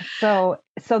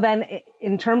 So then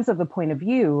in terms of the point of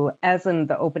view, as in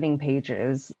the opening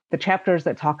pages, the chapters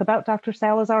that talk about Dr.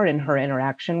 Salazar and her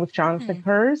interaction with Jonathan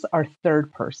Kurz are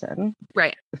third person.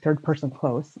 Right. Third person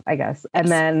close, I guess. And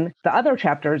then the other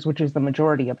chapters, which is the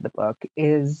majority of the book,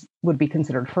 would be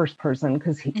considered first person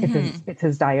because it's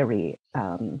his diary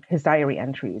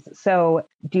entries. So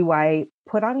do I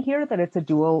put on here that it's a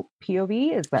dual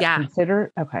POV? Is that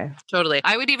considered? Okay. Totally.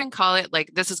 I would even call it,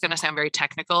 like, this is going to sound very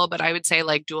technical, but I would say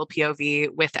like dual POV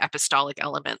with epistolic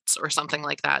elements or something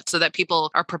like that, so that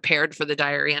people are prepared for the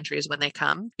diary entries when they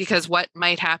come. Because what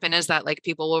might happen is that like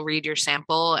people will read your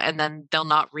sample and then they'll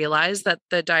not realize that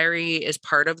the diary is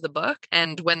part of the book.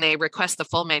 And when they request the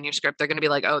full manuscript, they're going to be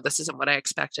like, oh, this isn't what I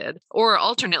expected. Or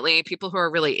alternately, people who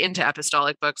are really into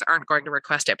epistolic books aren't going to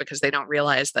request it because they don't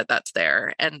realize that that's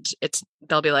there. And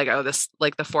they'll be like, oh, this,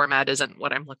 like, the format isn't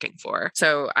what I'm looking for.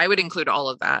 So I would include all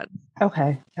of that.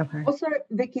 Okay. Also,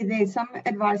 Vicky, there's some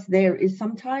advice there is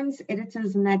sometimes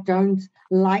editors and that don't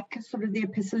like sort of the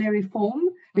epistolary form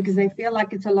because they feel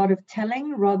like it's a lot of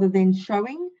telling rather than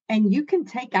showing. and you can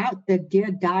take out the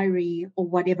Dear Diary or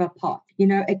whatever part. You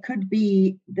know, it could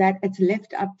be that it's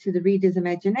left up to the reader's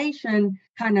imagination,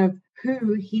 kind of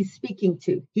who he's speaking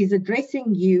to. He's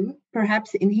addressing you,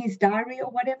 perhaps in his diary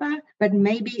or whatever, but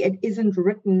maybe it isn't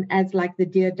written as like the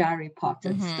Dear Diary part.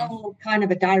 It's still kind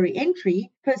of a diary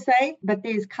entry per se, but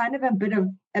there's kind of a bit of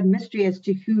a mystery as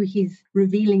to who he's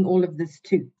revealing all of this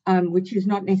to, which is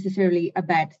not necessarily a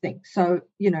bad thing. So,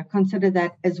 you know, consider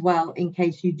that as well in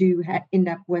case you do end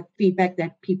up with feedback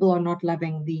that people are not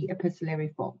loving the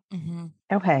epistolary form.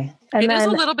 Okay. And it then, is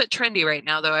a little bit trendy right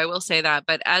now, though, I will say that.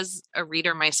 But as a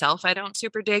reader myself, I don't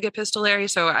super dig epistolary.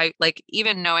 So I like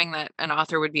even knowing that an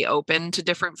author would be open to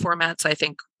different formats, I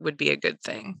think would be a good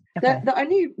thing. Okay. The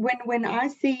only when I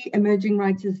see emerging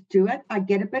writers do it, I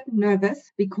get a bit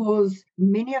nervous because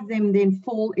many of them then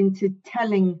fall into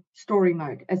telling story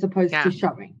mode as opposed to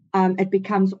showing. It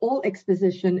becomes all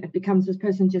exposition. It becomes this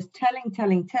person just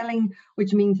telling,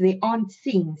 which means there aren't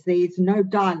scenes. There is no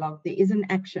dialogue. There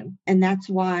isn't action. And that's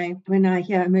why when I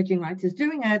hear emerging writers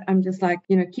doing it, I'm just like,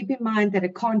 you know, keep in mind that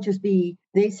it can't just be,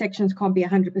 these sections can't be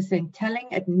 100% telling.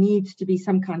 It needs to be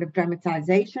some kind of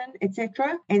dramatization,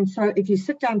 etc. And so if you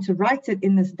sit down to write it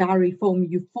in this diary form,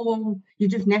 you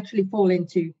just naturally fall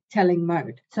into telling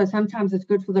mode. So sometimes it's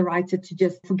good for the writer to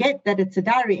just forget that it's a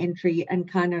diary entry and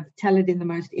kind of tell it in the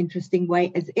most interesting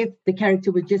way, as if the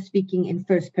character were just speaking in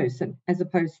first person, as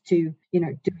opposed to, you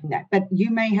know, doing that. But you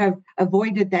may have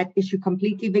avoided that issue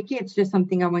completely, Vicky. It's just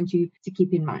something I want you to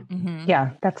keep in mind.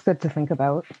 Yeah, that's good to think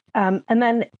about. And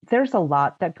then there's a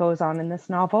lot that goes on in this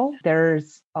novel.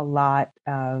 There's a lot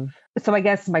of, so I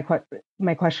guess my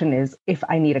question is if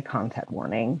I need a content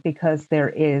warning, because there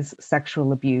is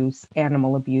sexual abuse,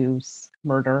 animal abuse,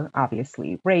 murder,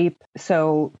 obviously, rape.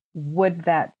 So would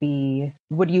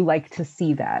you like to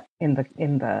see that in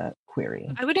the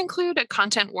query? I would include a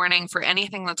content warning for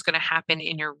anything that's going to happen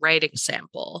in your writing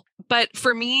sample. But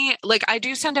for me, like I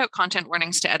do send out content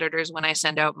warnings to editors when I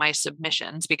send out my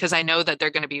submissions, because I know that they're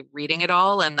going to be reading it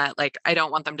all and that like I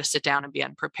don't want them to sit down and be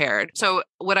unprepared. So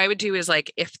what I would do is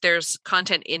like if there's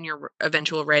content in your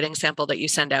eventual writing sample that you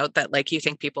send out that like you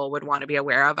think people would want to be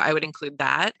aware of, I would include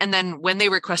that. And then when they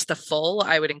request the full,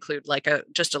 I would include like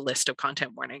just a list of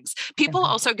content warnings. People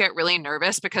also get really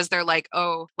nervous because they're like,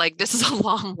 oh, like this is a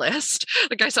long list.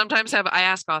 Like I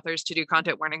ask authors to do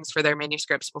content warnings for their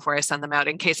manuscripts before I send them out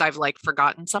in case I've like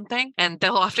forgotten something. And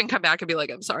they'll often come back and be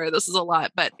like, I'm sorry, this is a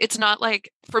lot. But it's not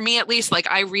like, for me at least, like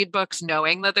I read books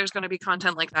knowing that there's going to be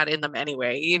content like that in them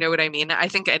anyway. You know what I mean? I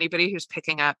think anybody who's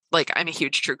picking up, like I'm a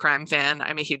huge true crime fan.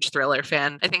 I'm a huge thriller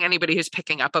fan. I think anybody who's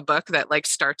picking up a book that like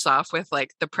starts off with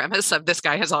like the premise of this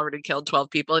guy has already killed 12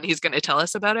 people and he's going to tell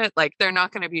us about it, like they're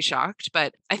not going to be shocked.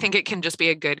 But I think it can just be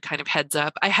a good kind of heads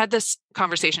up. I had this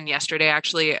conversation yesterday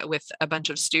actually with a bunch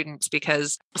of students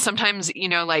because sometimes, you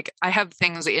know, like I have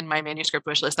things in my manuscript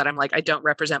wish list that I'm like, I don't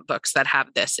represent books that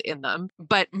have this in them,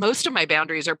 but most of my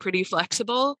boundaries are pretty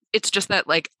flexible. It's just that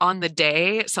like on the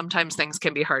day, sometimes things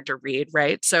can be hard to read,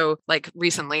 right? So like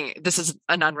recently, this is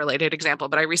an unrelated example,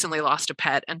 but I recently lost a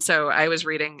pet. And so I was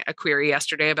reading a query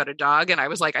yesterday about a dog and I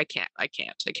was like, I can't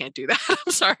do that.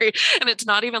 I'm sorry. And it's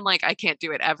not even like I can't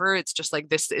do it ever. It's just like,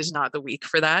 this is not the week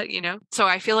for that, you know? So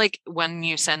I feel like when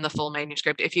you send the full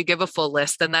manuscript, if you give a full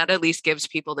list, then that at least gives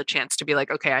people the chance to be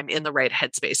like, okay, I'm in the right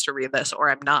headspace to read this or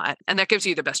I'm not. And that gives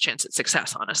you the best chance at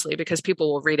success, honestly, because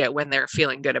people will read it when they're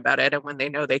feeling good about it and when they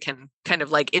know they can kind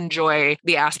of like enjoy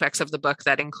the aspects of the book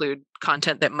that include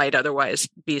content that might otherwise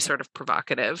be sort of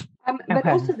provocative. But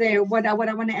also there, what I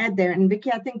want to add there, and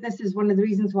Vicky, I think this is one of the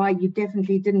reasons why you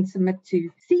definitely didn't submit to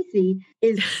Cece,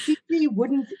 is Cece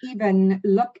wouldn't even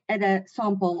look at a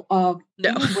sample of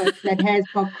any work that has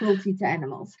got cruelty to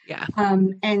animals. Yeah.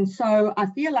 And so I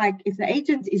feel like if the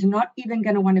agent is not even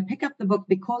going to want to pick up the book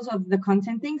because of the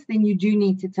content things, then you do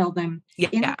need to tell them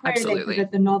in the query letter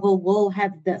that the novel will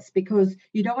have this, because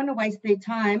you don't want to waste their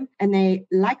time and they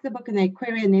like the book and they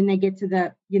query and then they get to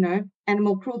the, you know,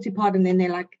 animal cruelty part and then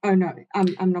they're like, oh no,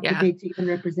 I'm not prepared to even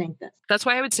represent this. That's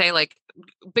why I would say like,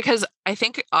 because I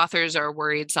think authors are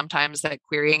worried sometimes that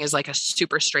querying is like a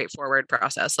super straightforward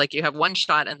process. Like you have one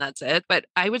shot and that's it. But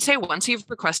I would say once you've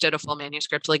requested a full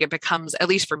manuscript, like it becomes, at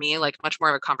least for me, like much more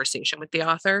of a conversation with the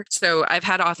author. So I've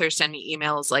had authors send me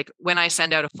emails like when I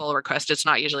send out a full request, it's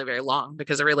not usually very long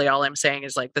because really all I'm saying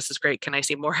is like, this is great. Can I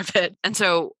see more of it? And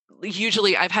so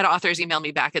usually I've had authors email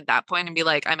me back at that point and be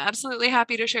like, I'm absolutely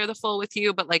happy to share the full with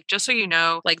you, but like, just so you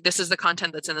know, like this is the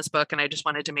content that's in this book. And I just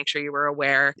wanted to make sure you were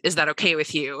aware. Is that okay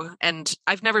with you? And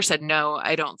I've never said no,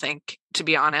 I don't think. to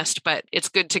be honest, but it's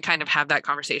good to kind of have that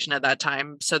conversation at that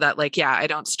time so that like, yeah, I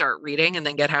don't start reading and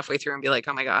then get halfway through and be like,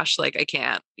 oh my gosh, like I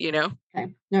can't, you know?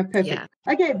 Okay. No, perfect. Yeah.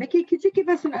 Okay, Vicky, could you give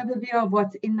us an overview of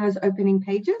what's in those opening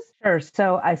pages? Sure.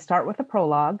 So I start with a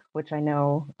prologue, which I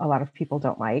know a lot of people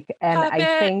don't like. And Top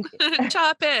I think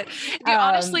top it.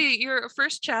 Honestly, your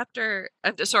first chapter,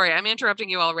 sorry, I'm interrupting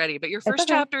you already, but your first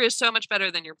chapter is so much better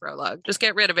than your prologue. Just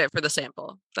get rid of it for the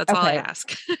sample. That's all I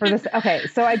ask. Okay.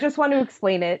 So I just want to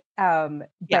explain it.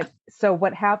 So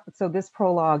what happens? So this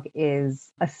prologue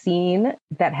is a scene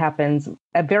that happens,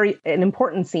 an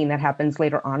important scene that happens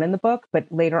later on in the book, but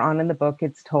later on in the book,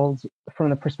 it's told from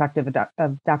the perspective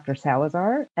of Dr.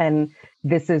 Salazar. And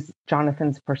this is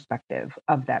Jonathan's perspective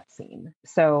of that scene.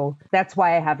 So that's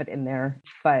why I have it in there.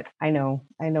 But I know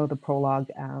the prologue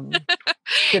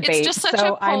debate. It's just such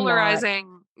a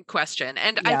polarizing question.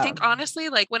 And I think honestly,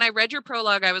 like when I read your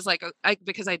prologue, I was like,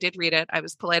 because I did read it, I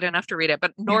was polite enough to read it,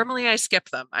 but normally I skip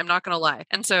them. I'm not going to lie.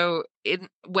 And so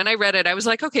when I read it, I was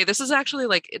like, okay, this is actually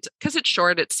like, it's because it's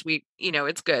short, it's sweet,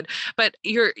 it's good. But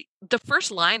the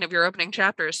first line of your opening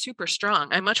chapter is super strong.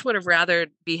 I much would have rather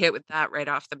be hit with that right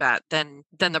off the bat than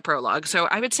the prologue. So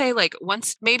I would say like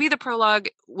maybe the prologue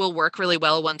will work really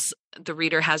well once the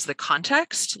reader has the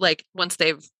context, like once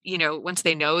they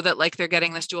know that like they're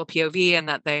getting this dual POV and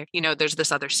that they, there's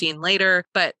this other scene later.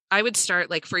 But I would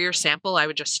start like for your sample, I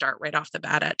would just start right off the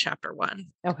bat at chapter 1.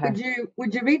 Okay.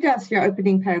 Would you read us your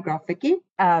opening paragraph, Vicky?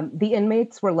 The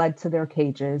inmates were led to their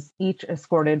cages, each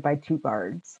escorted by 2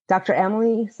 guards. Dr.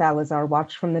 Emily Salazar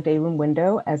watched from the day room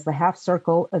window as the half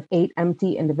circle of 8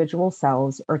 empty individual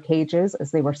cells, or cages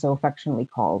as they were so affectionately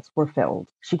called, were filled.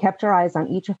 She kept her eyes on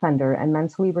each offender and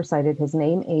mentally recited his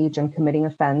name, age, and committing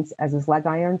offense as his leg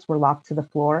irons were locked to the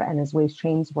floor and his waist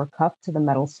chains were cuffed to the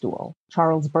metal stool.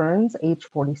 Charles Burns, age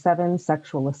 47,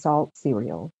 sexual assault,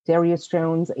 serial. Darius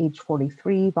Jones, age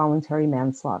 43, voluntary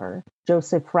manslaughter.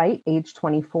 Joseph Wright, age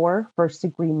 24,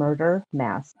 first-degree murder,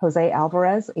 mass. Jose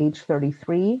Alvarez, age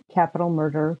 33, capital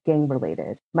murder,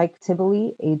 gang-related. Mike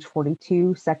Tibbley, age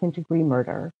 42, second-degree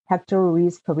murder. Hector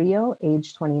Ruiz Carrillo,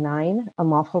 age 29,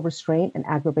 unlawful restraint and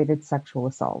aggravated sexual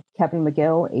assault. Kevin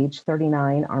McGill, age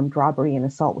 39, armed robbery and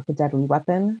assault with a deadly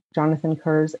weapon. Jonathan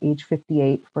Kurz, age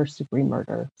 58, first-degree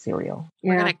murder, serial.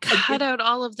 We're going to cut out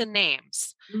all of the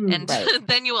names. And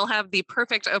then you will have the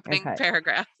perfect opening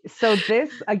paragraph. So this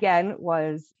again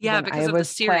was because I of was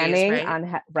the series, planning right?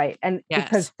 on and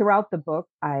because throughout the book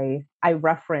I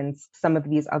reference some of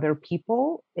these other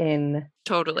people in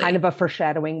kind of a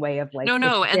foreshadowing way of like and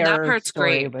that part's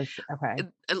great. Was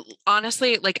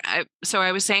honestly, like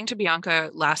I was saying to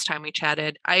Bianca last time we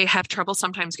chatted, I have trouble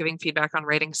sometimes giving feedback on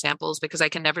writing samples because I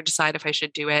can never decide if I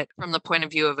should do it from the point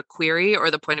of view of a query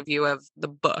or the point of view of the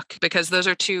book, because those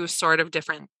are two sort of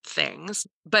different things.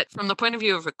 But from the point of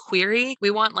view of a query, we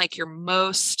want like your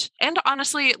most, and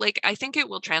honestly, like I think it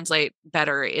will translate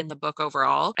better in the book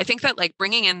overall. I think that like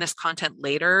bringing in this content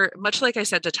later, much like I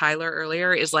said to Tyler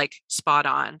earlier, is like spot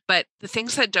on. But the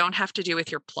things that don't have to do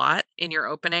with your plot in your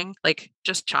opening, like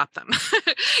just chop them.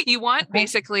 You want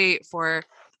basically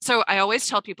so I always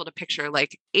tell people to picture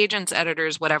like agents,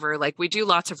 editors, whatever, like we do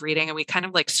lots of reading and we kind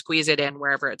of like squeeze it in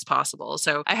wherever it's possible.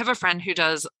 So I have a friend who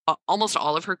does almost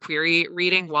all of her query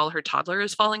reading while her toddler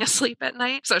is falling asleep at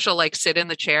night. So she'll like sit in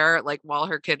the chair like while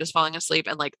her kid is falling asleep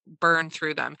and like burn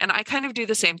through them. And I kind of do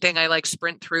the same thing. I like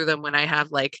sprint through them when I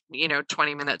have like,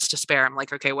 20 minutes to spare. I'm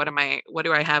like, okay, what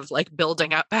do I have like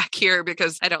building up back here?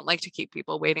 Because I don't like to keep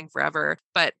people waiting forever.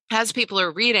 But as people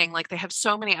are reading, like they have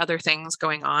so many other things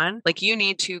going on, like you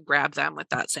need to grab them with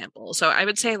that sample. So I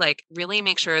would say like really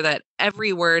make sure that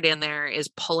every word in there is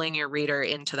pulling your reader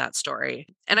into that story.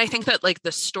 And I think that like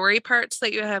the story parts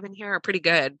that you have in here are pretty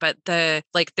good, but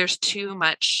there's too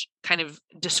much kind of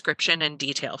description and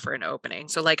detail for an opening.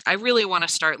 So like I really want to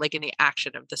start like in the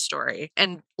action of the story.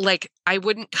 And like I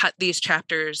wouldn't cut these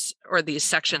chapters or these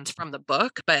sections from the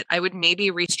book, but I would maybe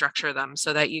restructure them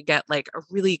so that you get like a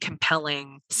really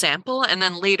compelling sample. And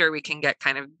then later we can get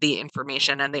kind of the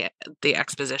information and the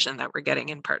exposition that we're getting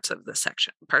in parts of this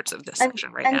section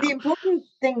right now. And the important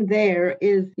thing there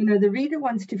is, the reader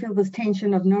wants to feel this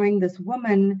tension of knowing this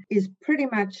woman is pretty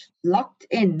much locked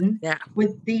in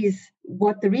with these,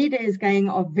 what the reader is going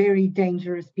are very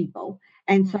dangerous people.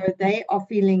 And so they are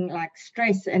feeling like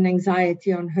stress and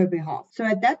anxiety on her behalf. So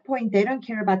at that point, they don't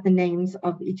care about the names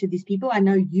of each of these people. I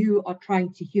know you are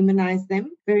trying to humanize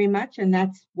them very much, and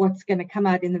that's what's going to come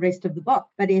out in the rest of the book.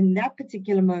 But in that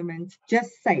particular moment,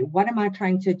 just say, what am I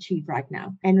trying to achieve right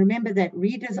now? And remember that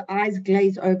readers' eyes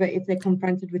glaze over if they're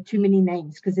confronted with too many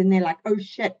names, because then they're like, oh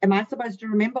shit, am I supposed to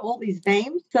remember all these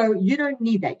names? So you don't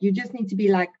need that. You just need to be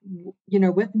like,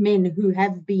 with men who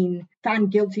have been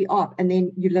found guilty of, and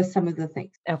then you list some of the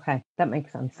things. Okay, that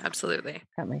makes sense. Absolutely.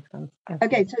 That makes sense.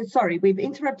 Okay, so sorry, we've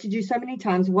interrupted you so many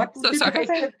times. What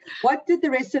did the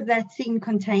rest of that scene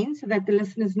contain, so that the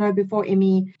listeners know before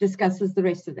Emmy discusses the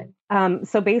rest of it?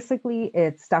 So basically,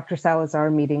 it's Dr.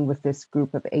 Salazar meeting with this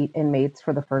group of 8 inmates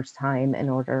for the first time in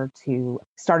order to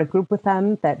start a group with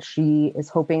them that she is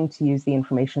hoping to use the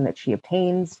information that she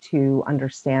obtains to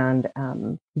understand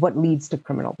what leads to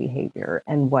criminal behavior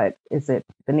and what is it,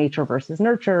 the nature versus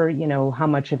nurture, how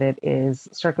much of it is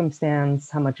circumstance,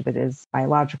 how much of it is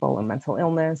biological and mental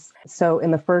illness. So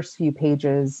in the first few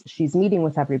pages, she's meeting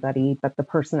with everybody, but the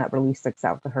person that really sticks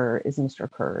out to her is Mr.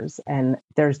 Kurz. And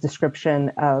there's description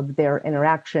of their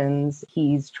interactions.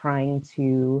 He's trying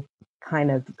to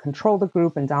kind of control the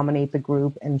group and dominate the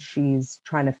group. And she's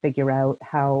trying to figure out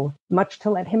how much to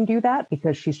let him do that,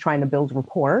 because she's trying to build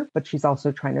rapport, but she's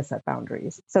also trying to set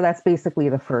boundaries. So that's basically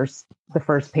the first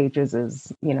pages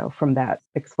is, from that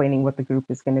explaining what the group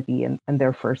is going to be and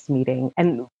their first meeting.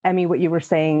 And Emmy, what you were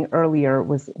saying earlier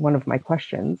was one of my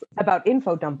questions about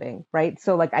info dumping, right?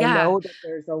 So I know that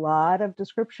there's a lot of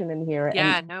description in here.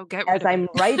 Yeah, and no, get rid as of I'm it.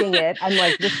 writing it, I'm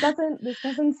like, this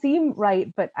doesn't seem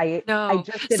right, but I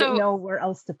just didn't know where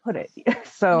else to put it.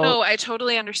 So no, I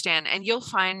totally understand. And you'll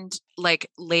find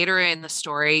later in the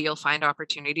story, you'll find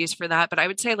opportunities for that. But I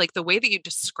would say the way that you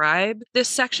describe this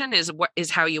section is what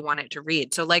is how you want it to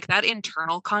read. So that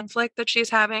internal conflict that she's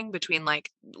having between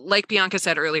like Bianca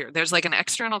said earlier, there's an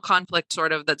external conflict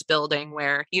sort of that's building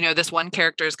where, this one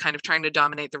character is kind of trying to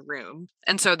dominate the room.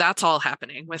 And so that's all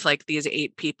happening with these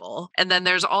 8 people. And then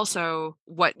there's also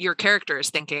what your character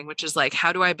is thinking, which is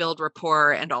how do I build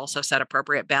rapport and also set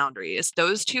appropriate boundaries?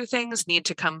 Those two things need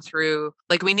to come through.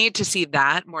 We need to see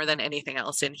that more than anything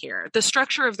else in here. The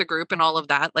structure of the group and all of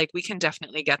that, we can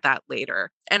definitely get that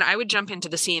later. And I would jump into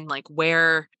the scene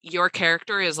where your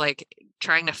character is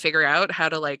trying to figure out how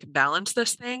to balance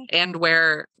this thing, and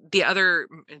where the other,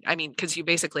 because you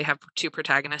basically have 2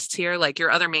 protagonists here,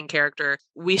 your other main character,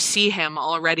 we see him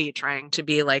already trying to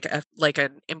be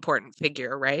an important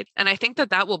figure, right? And I think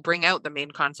that will bring out the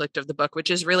main conflict of the book,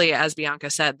 which is really, as Bianca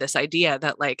said, this idea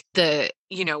that the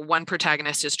one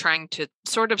protagonist is trying to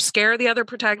sort of scare the other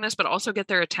protagonist, but also get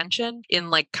their attention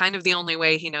in kind of the only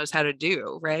way he knows how to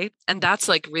do, right? And that's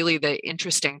really the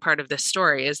interesting part of this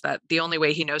story, is that the only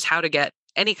way he knows how to get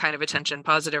any kind of attention,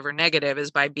 positive or negative,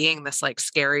 is by being this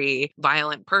scary,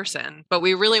 violent person. But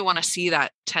we really want to see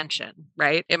that tension,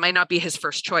 right? It might not be his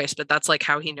first choice, but that's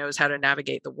how he knows how to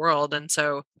navigate the world. And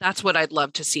so that's what I'd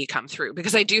love to see come through,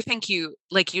 because I do think you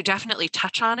definitely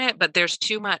touch on it, but there's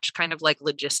too much kind of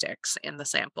logistics in the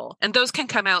sample. And those can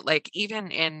come out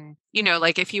even in,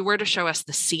 if you were to show us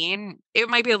the scene, it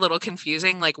might be a little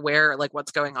confusing, where,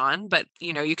 what's going on, but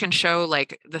you can show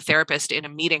the therapist in a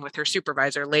meeting with her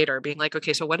supervisor later being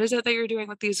okay, so what is it that you're doing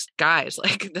with these guys?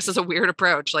 This is a weird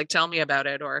approach, tell me about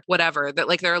it, or whatever. That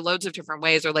there are loads of different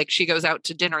ways, or she goes out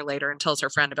to dinner later and tells her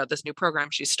friend about this new program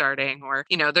she's starting, or,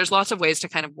 there's lots of ways to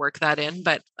kind of work that in.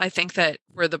 But I think that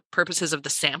for the purposes of the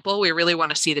sample, we really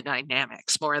want to see the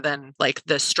dynamics more than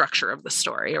the structure of the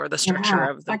story or the structure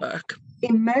of the book.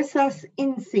 Immerse us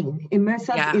in scene, immerse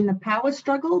us in the power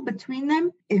struggle between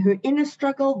them, her inner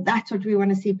struggle. That's what we want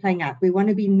to see playing out. We want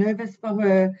to be nervous for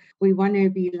her. We want to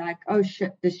be oh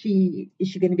shit, is she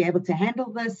going to be able to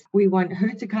handle this? We want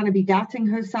her to kind of be doubting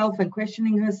herself and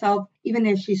questioning herself, even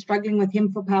as she's struggling with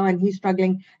him for power and he's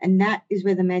struggling. And that is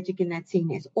where the magic in that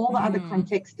scene is. All the other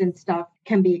context and stuff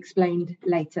can be explained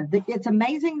later. It's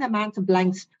amazing the amount of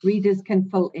blanks readers can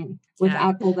fill in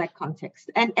without all that context.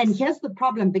 And here's the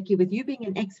problem, Vicky, with you being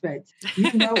an expert,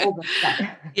 you know all this stuff.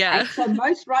 Yeah. And so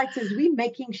most writers, we're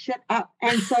making shit up.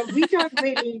 And so we don't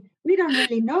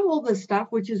really know all this stuff,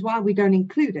 which is why we don't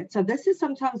include it. So this is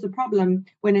sometimes the problem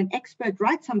when an expert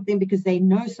writes something, because they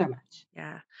know so much.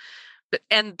 Yeah.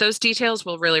 And those details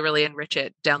will really, really enrich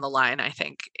it down the line. I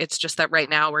think it's just that right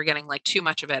now we're getting too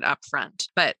much of it up front.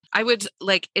 But I would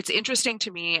it's interesting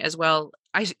to me as well.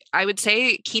 I would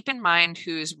say keep in mind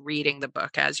who's reading the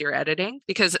book as you're editing,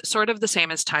 because sort of the same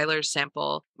as Tyler's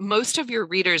sample, most of your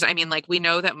readers, we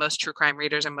know that most true crime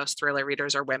readers and most thriller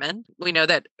readers are women. We know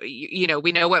that, we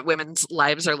know what women's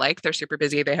lives are like. They're super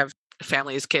busy. They have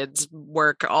families, kids,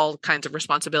 work, all kinds of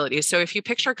responsibilities. So if you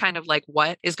picture kind of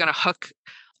what is going to hook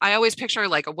I always picture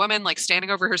like a woman like standing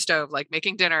over her stove, like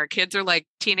making dinner. Kids are like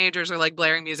teenagers are like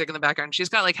blaring music in the background. She's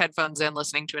got like headphones in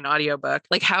listening to an audiobook.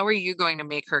 Like, how are you going to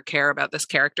make her care about this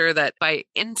character that by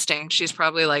instinct, she's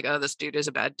probably like, oh, this dude is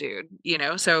a bad dude, you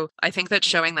know? So I think that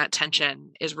showing that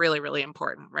tension is really, really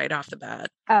important right off the bat.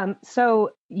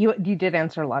 So you did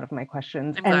answer a lot of my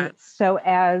questions. I'm and glad. So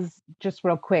as just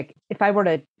real quick, if I were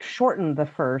to shorten the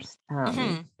first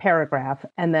paragraph,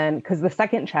 and then because the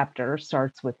second chapter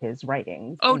starts with his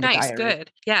writings. Oh, in the nice. diary.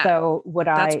 Good. Yeah. So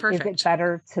That's is perfect. it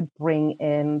better to bring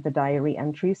in the diary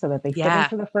entry so that they fit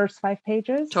into the first 5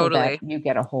 pages? Totally. So that you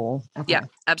get a whole. Okay. Yeah,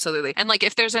 absolutely. And like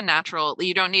if there's a natural,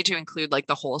 you don't need to include like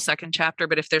the whole second chapter,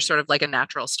 but if there's sort of like a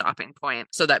natural stopping point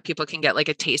so that people can get like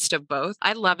a taste of both.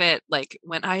 I love it. Like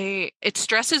it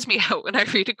stresses me out when I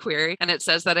read a query and it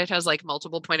says that it has like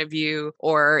multiple point of view,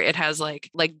 or it has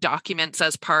like documents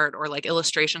as part, or like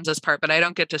illustrations as part, but I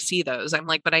don't get to see those. I'm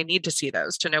like, but I need to see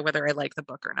those to know whether I like the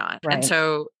book or not. Right. And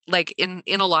so like in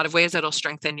a lot of ways, it'll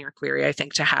strengthen your query, I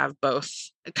think, to have both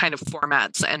kind of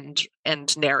formats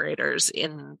and narrators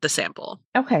in the sample.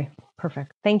 Okay,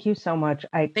 perfect. Thank you so much.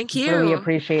 Thank you. Really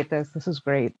appreciate this. This is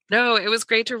great. No, it was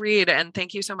great to read, and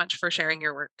thank you so much for sharing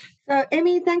your work. So,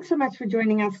 Emmy, thanks so much for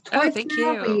joining us twice. Thank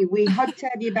now. you. We hope to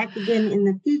have you back again in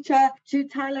the future. To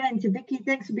Tyler and to Vicky,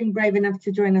 thanks for being brave enough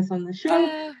to join us on the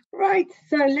show. Right,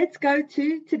 so let's go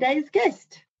to today's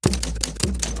guest.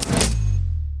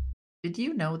 Did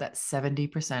you know that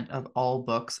 70% of all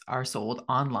books are sold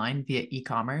online via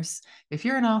e-commerce? If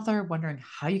you're an author wondering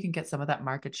how you can get some of that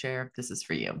market share, this is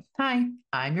for you. Hi,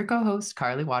 I'm your co-host,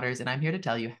 Carly Waters, and I'm here to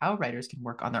tell you how writers can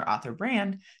work on their author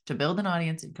brand to build an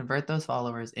audience and convert those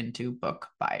followers into book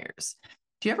buyers.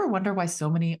 Do you ever wonder why so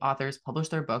many authors publish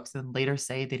their books and later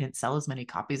say they didn't sell as many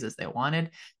copies as they wanted?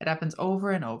 It happens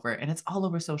over and over, and it's all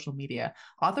over social media.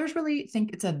 Authors really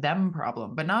think it's a them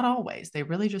problem, but not always. They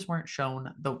really just weren't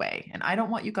shown the way. And I don't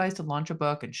want you guys to launch a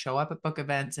book and show up at book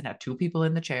events and have 2 people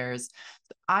in the chairs.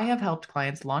 I have helped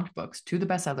clients launch books to the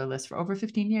bestseller list for over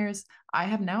 15 years. I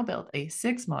have now built a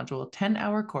 6-module,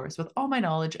 10-hour course with all my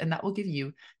knowledge, and that will give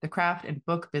you the craft and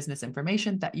book business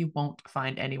information that you won't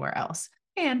find anywhere else.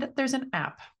 And there's an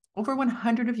app. Over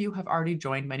 100 of you have already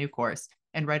joined my new course.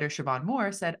 And writer Siobhan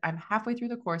Moore said, I'm halfway through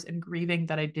the course and grieving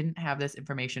that I didn't have this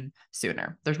information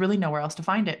sooner. There's really nowhere else to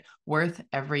find it. Worth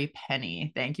every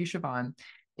penny. Thank you, Siobhan.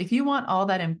 If you want all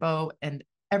that info and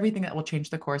everything that will change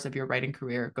the course of your writing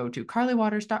career, go to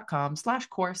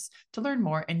carlywaters.com/course to learn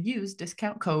more and use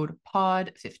discount code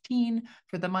POD15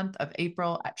 for the month of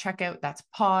April at checkout. That's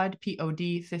POD,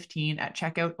 P-O-D 15 at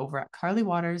checkout over at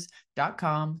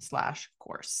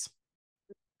carlywaters.com/course.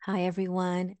 Hi,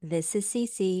 everyone. This is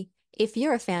Cece. If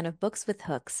you're a fan of books with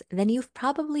hooks, then you've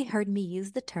probably heard me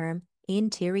use the term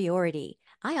interiority.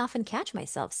 I often catch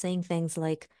myself saying things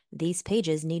like, these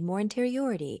pages need more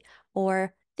interiority,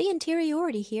 or the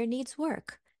interiority here needs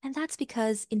work. And that's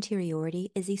because interiority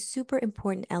is a super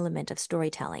important element of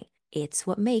storytelling. It's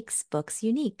what makes books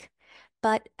unique.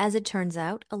 But as it turns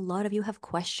out, a lot of you have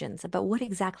questions about what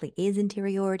exactly is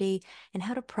interiority and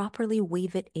how to properly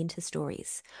weave it into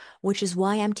stories, which is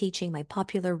why I'm teaching my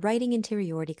popular Writing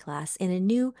Interiority class in a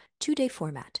new 2-day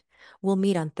format. We'll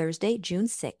meet on Thursday, June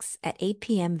 6th at 8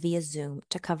 p.m. via Zoom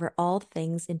to cover all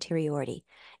things interiority,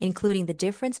 including the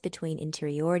difference between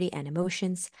interiority and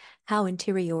emotions, how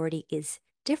interiority is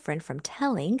different from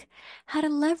telling, how to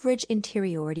leverage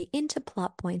interiority into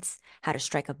plot points, how to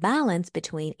strike a balance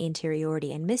between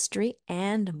interiority and mystery,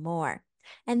 and more.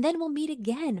 And then we'll meet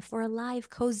again for a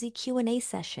live cozy Q&A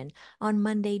session on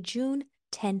Monday, June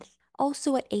 10th,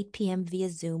 also at 8 p.m. via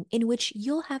Zoom, in which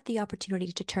you'll have the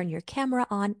opportunity to turn your camera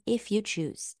on if you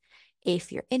choose.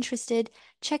 If you're interested,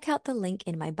 check out the link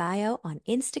in my bio on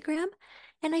Instagram,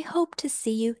 and I hope to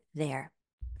see you there.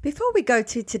 Before we go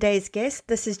to today's guest,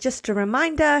 this is just a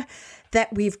reminder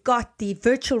that we've got the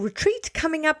virtual retreat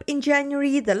coming up in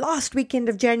January, the last weekend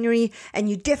of January, and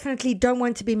you definitely don't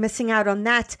want to be missing out on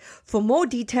that. For more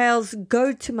details,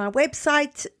 go to my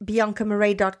website,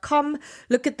 biancamarais.com,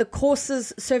 look at the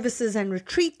courses, services, and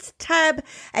retreats tab,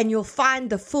 and you'll find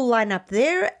the full lineup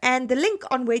there and the link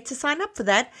on where to sign up for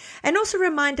that. And also a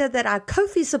reminder that our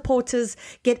Ko-fi supporters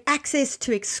get access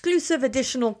to exclusive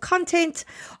additional content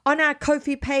on our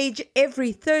Ko-fi page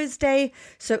every Thursday.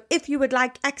 So if you would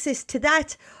like access to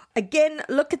that, again,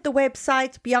 look at the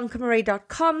website,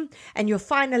 biancamarais.com, and you'll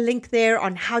find a link there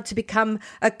on how to become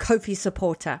a Ko-fi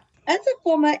supporter. As a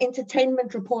former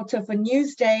entertainment reporter for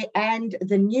Newsday and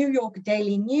the New York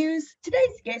Daily News,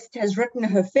 today's guest has written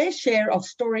her fair share of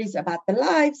stories about the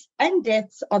lives and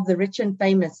deaths of the rich and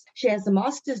famous. She has a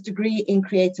master's degree in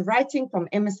creative writing from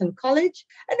Emerson College,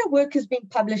 and her work has been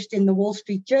published in the Wall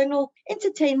Street Journal,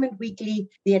 Entertainment Weekly,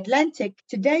 The Atlantic,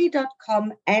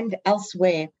 Today.com, and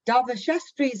elsewhere. Dava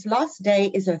Shastri's Last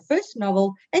Day is her first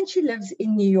novel, and she lives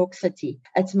in New York City.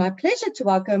 It's my pleasure to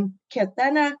welcome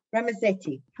Kirthana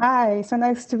Ramisetti. Hi, so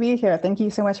nice to be here. Thank you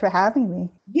so much for having me.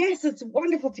 Yes, it's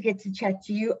wonderful to get to chat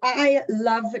to you. I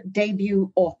love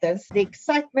debut authors. The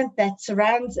excitement that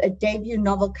surrounds a debut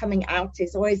novel coming out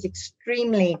is always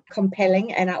extremely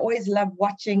compelling, and I always love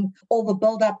watching all the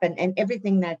build-up and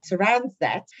everything that surrounds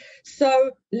that.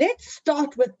 So let's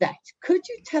start with that. Could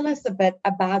you tell us a bit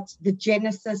about the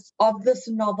genesis of this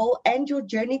novel and your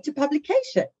journey to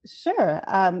publication? Sure.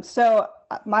 So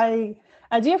my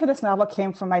idea for this novel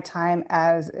came from my time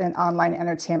as an online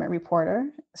entertainment reporter.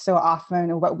 So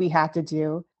often what we had to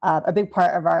do, a big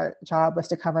part of our job was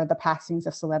to cover the passings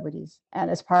of celebrities. And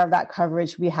as part of that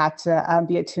coverage, we had to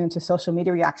be attuned to social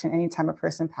media reaction anytime a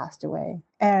person passed away.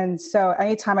 And so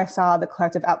anytime I saw the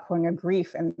collective outpouring of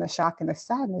grief and the shock and the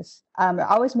sadness, it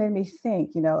always made me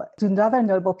think, do other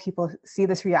notable people see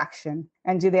this reaction?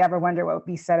 And do they ever wonder what would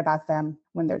be said about them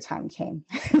when their time came?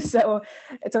 So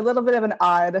it's a little bit of an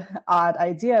odd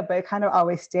idea, but it kind of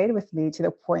always stayed with me to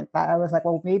the point that I was like,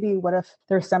 well, maybe what if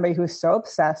there's somebody who's so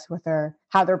obsessed with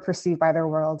how they're perceived by their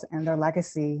world and their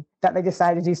legacy that they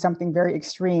decide to do something very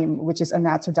extreme, which is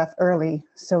announce their death early,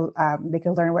 so they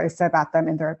can learn what is said about them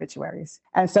in their obituaries.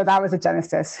 And so that was the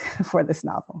genesis for this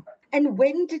novel. And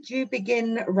when did you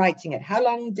begin writing it? How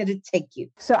long did it take you?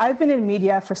 So I've been in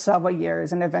media for several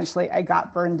years, and eventually I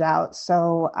got burned out.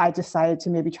 So I decided to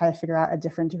maybe try to figure out a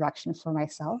different direction for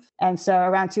myself. And so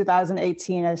around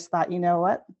 2018, I just thought, you know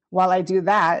what? While I do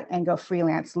that and go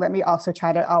freelance, let me also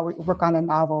try to work on a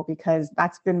novel, because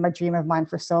that's been my dream of mine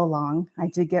for so long. I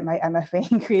did get my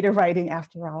MFA in creative writing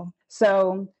after all.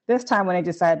 So this time when I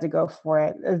decided to go for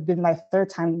it, it's been my third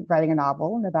time writing a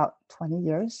novel in about 20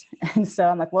 years. And so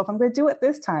I'm like, well, if I'm going to do it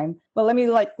this time, well, let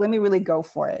me really go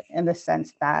for it, in the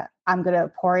sense that I'm going to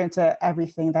pour into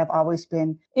everything that I've always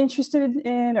been interested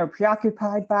in or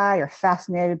preoccupied by or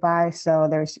fascinated by. So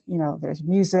there's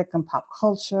music and pop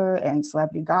culture and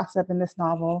celebrity gossip in this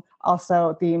novel.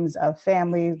 Also themes of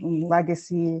family and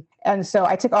legacy. And so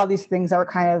I took all these things that were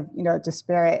kind of,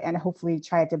 disparate, and hopefully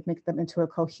tried to make them into a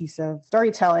cohesive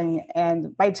storytelling.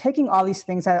 And by taking all these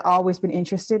things that I've always been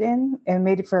interested in, and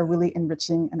made it for a really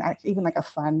enriching and even like a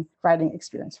fun writing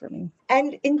experience for me.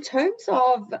 And in terms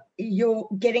of your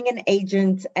getting an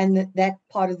agent and that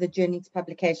part of the journey to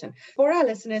publication, for our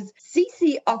listeners,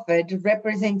 Cece offered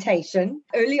representation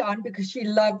early on because she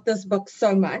loved this book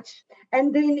so much.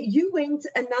 And then you went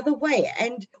another way.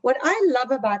 And what I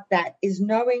love about that is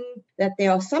knowing that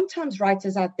there are sometimes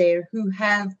writers out there who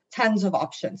have tons of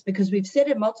options, because we've said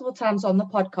it multiple times on the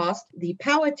podcast, the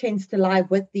power tends to lie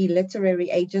with the literary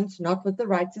agents, not with the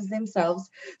writers themselves.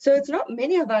 So it's not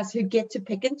many of us who get to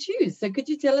pick and choose. So could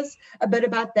you tell us a bit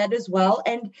about that as well?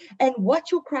 And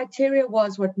what your criteria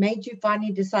was, what made you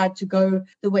finally decide to go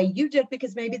the way you did?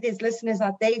 Because maybe there's listeners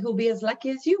out there who'll be as lucky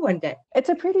as you one day. It's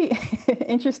a pretty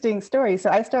interesting story. So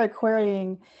I started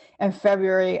querying in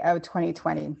February of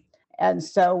 2020. And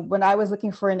so when I was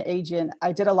looking for an agent,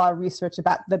 I did a lot of research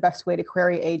about the best way to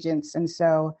query agents. And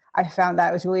so I found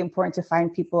that it was really important to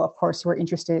find people, of course, who were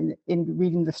interested in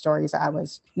reading the stories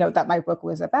that my book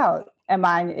was about. And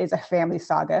mine is a family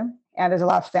saga. And there's a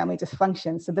lot of family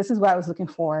dysfunction. So this is what I was looking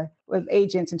for with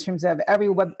agents, in terms of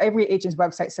every agent's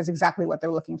website says exactly what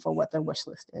they're looking for, what their wish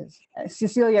list is.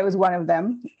 Cecilia was one of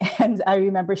them. And I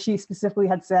remember she specifically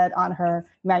had said on her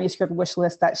manuscript wish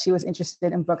list that she was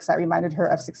interested in books that reminded her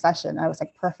of Succession. I was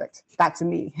like, perfect, that's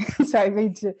me. So I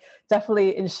made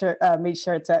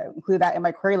sure to include that in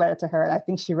my query letter to her. And I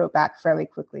think she wrote back fairly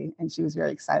quickly, and she was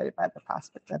very excited by the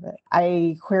prospect of it.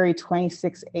 I queried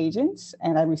 26 agents,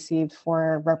 and I received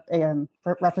 4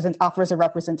 offers of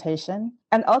representation.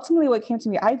 And ultimately what came to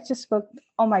me, I just spoke,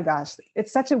 oh my gosh,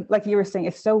 it's such a, like you were saying,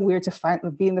 it's so weird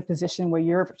to be in the position where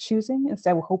you're choosing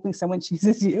instead of hoping someone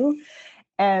chooses you.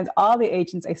 And all the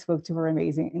agents I spoke to were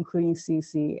amazing, including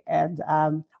Cece. And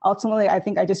ultimately, I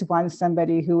think I just wanted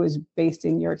somebody who was based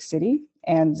in New York City.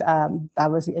 And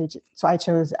that was the agent. So I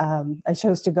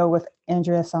chose to go with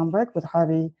Andrea Somberg with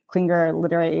Harvey Klinger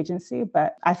Literary Agency.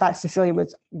 But I thought Cecilia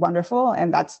was wonderful.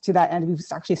 And that's to that end. We've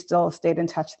actually still stayed in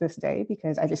touch this day,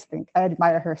 because I just think I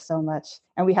admire her so much.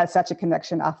 And we had such a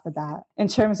connection off the bat. In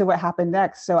terms of what happened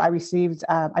next, so I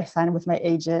signed with my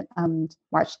agent on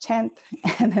March 10th.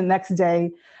 And the next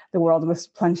day, the world was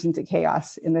plunged into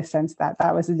chaos in the sense that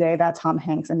that was the day that Tom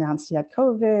Hanks announced he had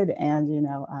COVID, and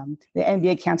the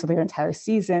NBA canceled their entire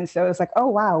season. So it was like, oh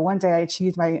wow, one day I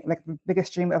achieved my the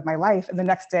biggest dream of my life, and the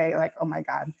next day, like, oh my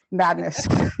God, madness.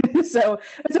 So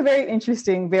it's a very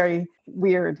interesting, very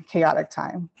weird, chaotic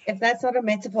time. If that's not a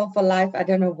metaphor for life, I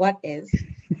don't know what is.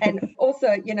 And also,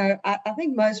 I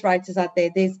think most writers out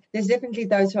there, there's definitely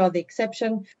those who are the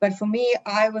exception. But for me,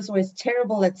 I was always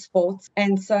terrible at sports.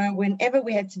 And so whenever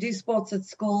we had to do sports at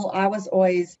school, I was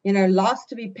always, last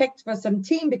to be picked for some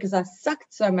team because I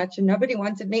sucked so much and nobody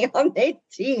wanted me on their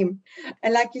team.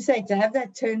 And like you say, to have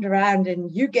that turned around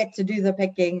and you get to do the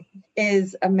picking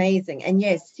is amazing. And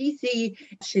yes, Cece,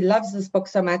 she loves this book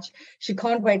so much. She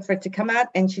can't wait for it to come out,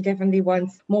 and she definitely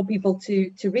wants more people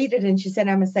to read it. And she said,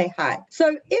 I'm going to say hi.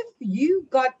 So if you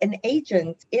got an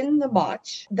agent in the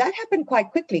March, that happened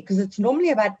quite quickly because it's normally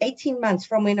about 18 months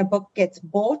from when a book gets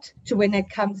bought to when it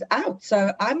comes out.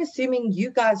 So I'm assuming you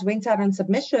guys went out on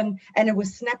submission and it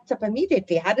was snapped up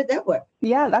immediately. How did that work?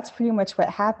 Yeah, that's pretty much what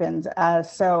happened.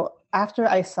 So after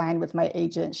I signed with my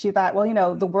agent, she thought,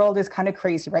 well, the world is kind of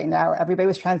crazy right now. Everybody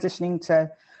was transitioning to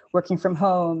working from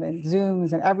home and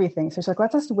Zooms and everything. So she's like,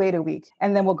 let's just wait a week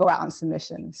and then we'll go out on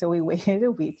submission. So we waited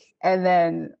a week. And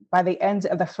then by the end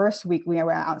of the first week we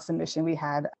went out on submission, we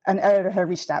had an editor who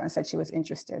reached out and said she was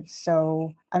interested.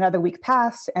 So another week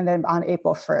passed. And then on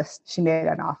April 1st, she made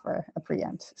an offer, a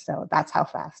preempt. So that's how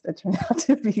fast it turned out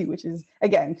to be, which is,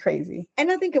 again, crazy.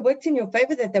 And I think it worked in your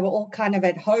favor that they were all kind of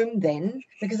at home then,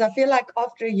 because I feel like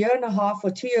after a year and a half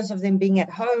or 2 years of them being at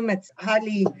home, it's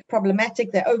highly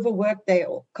problematic. They're overworked. They're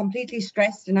completely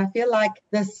stressed. And I feel like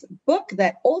this book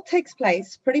that all takes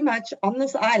place pretty much on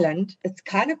this island, it's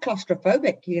kind of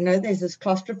claustrophobic. There's this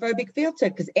claustrophobic feel to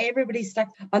it because everybody's stuck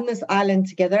on this island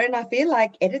together. And I feel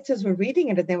like editors were reading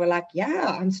it and they were like,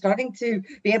 yeah, I'm starting to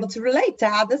be able to relate to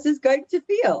how this is going to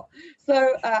feel.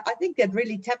 So I think that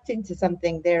really tapped into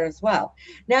something there as well.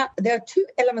 Now, there are two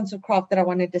elements of craft that I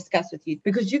want to discuss with you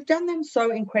because you've done them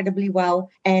so incredibly well.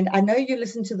 And I know you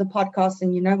listen to the podcast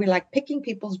and we like picking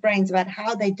people's brains about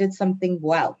how they did something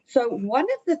well. So one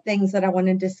of the things that I want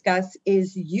to discuss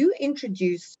is you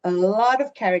introduced a lot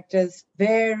of characters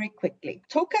very quickly.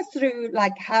 Talk us through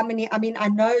like how many, I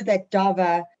know that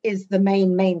Dava is the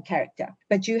main character,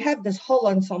 but you have this whole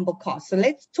ensemble cast. So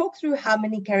let's talk through how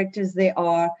many characters there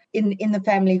are in the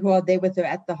family who are there with her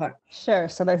at the home. Sure.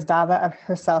 So there's Dava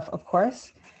herself, of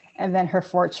course, and then her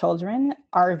 4 children.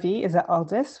 RV is the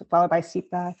eldest, followed by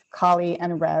Sita, Kali,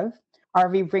 and Rev.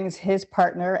 RV brings his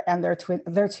partner and their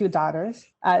 2 daughters.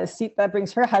 Sita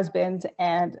brings her husband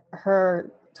and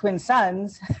her twin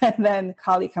sons, and then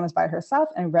Kali comes by herself,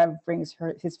 and Rev brings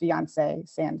his fiance,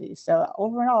 Sandy. So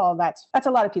overall, that's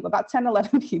a lot of people, about 10,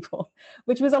 11 people,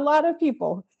 which was a lot of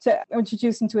people to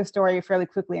introduce into a story fairly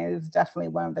quickly. And it was definitely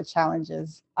one of the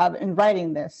challenges in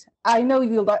writing this. I know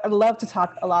you love to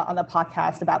talk a lot on the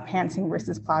podcast about pantsing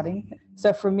versus plotting.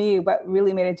 So for me, what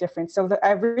really made a difference,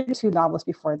 I've written 2 novels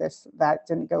before this that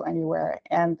didn't go anywhere,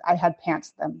 and I had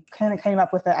pantsed them, kind of came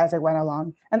up with it as I went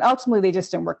along. And ultimately, they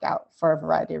just didn't work out for a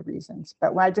variety of reasons.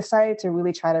 But when I decided to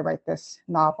really try to write this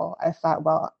novel, I thought,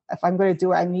 well, if I'm going to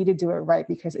do it, I need to do it right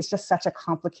because it's just such a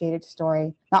complicated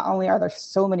story. Not only are there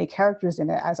so many characters in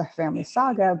it as a family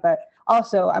saga, but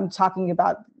also, I'm talking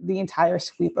about the entire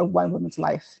sweep of one woman's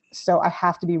life. So I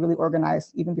have to be really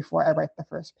organized even before I write the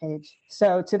first page.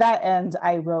 So to that end,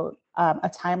 I wrote a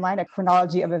timeline, a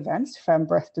chronology of events from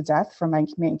birth to death for my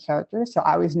main character. So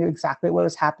I always knew exactly what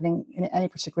was happening in any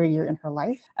particular year in her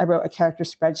life. I wrote a character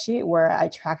spreadsheet where I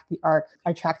tracked the arc.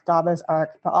 I tracked Dava's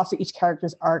arc, but also each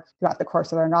character's arc throughout the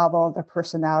course of their novel, their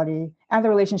personality, and the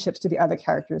relationships to the other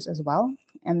characters as well.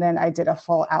 And then I did a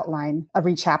full outline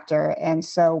every chapter. And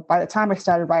so by the time I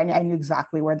started writing, I knew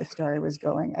exactly where the story was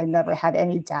going. I never had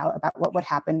any doubt about what would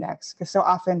happen next. Because so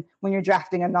often when you're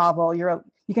drafting a novel, you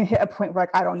can hit a point where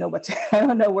I don't know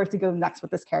where to go next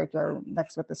with this character, or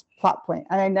next with this plot point.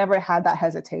 And I never had that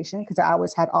hesitation because I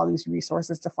always had all these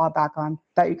resources to fall back on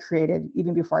that you created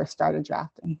even before I started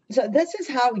drafting. So this is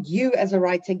how you as a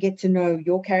writer get to know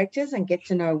your characters and get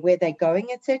to know where they're going,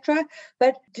 etc.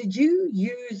 But did you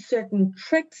use certain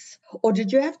tricks, or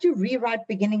did you have to rewrite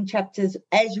beginning chapters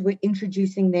as you were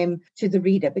introducing them to the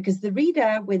reader? Because the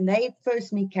reader, when they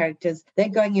first meet characters, they're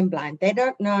going in blind. They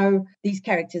don't know these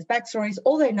characters' backstories.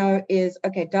 All they know is,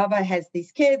 okay, Dava has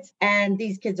these kids and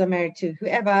these kids are married to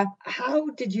whoever. How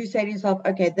did you say to yourself,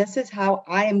 okay, this is how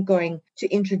I am going to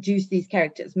introduce these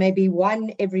characters? Maybe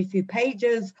one every few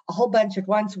pages, a whole bunch at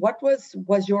once. What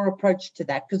was your approach to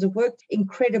that? Because it worked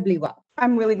incredibly well.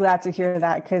 I'm really glad to hear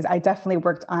that because I definitely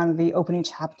worked on the opening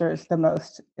chapters the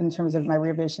most in terms of my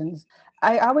revisions.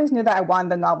 I always knew that I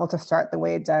wanted the novel to start the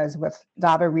way it does, with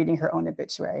Dava reading her own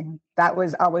obituary. That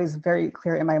was always very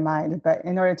clear in my mind. But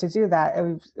in order to do that,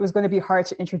 it was going to be hard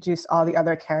to introduce all the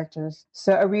other characters.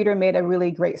 So a reader made a really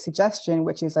great suggestion,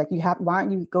 which is like, why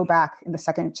don't you go back in the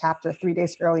second chapter 3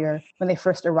 days earlier when they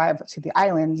first arrive to the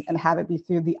island, and have it be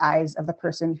through the eyes of the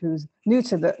person who's new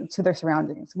to their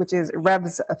surroundings, which is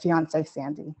Rev's fiance,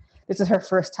 Sandy. This is her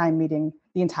first time meeting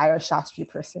the entire Shastri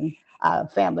person.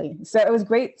 Family. So it was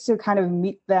great to kind of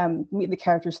meet the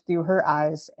characters through her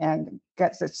eyes, and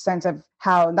get a sense of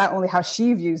not only how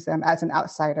she views them as an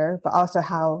outsider, but also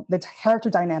how the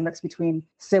character dynamics between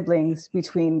siblings,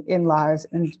 between in-laws,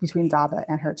 and between Dava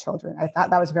and her children. I thought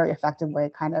that was a very effective way to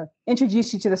kind of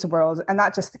introduce you to this world, and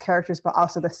not just the characters, but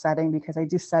also the setting, because I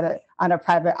do set it on a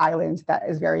private island that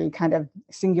is very kind of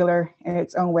singular in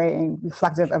its own way and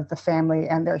reflective of the family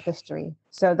and their history.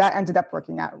 So that ended up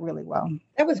working out really well.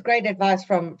 That was great advice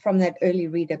from that early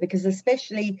reader, because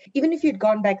especially even if you'd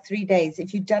gone back 3 days,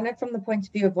 if you'd done it from the point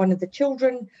of view of one of the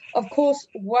children, of course,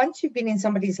 once you've been in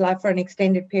somebody's life for an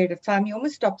extended period of time, you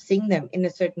almost stop seeing them in a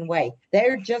certain way.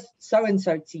 They're just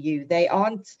so-and-so to you. They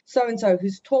aren't so-and-so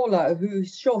who's taller,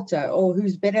 who's shorter, or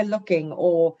who's better looking,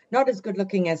 or not as good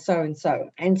looking as so-and-so.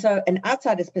 And so an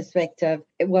outsider's perspective,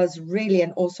 it was really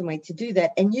an awesome way to do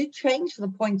that. And you change the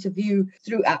point of view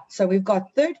throughout. So we've got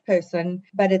third person,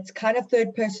 but it's kind of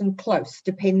third person close,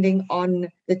 depending on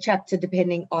the chapter,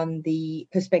 depending on the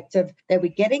perspective that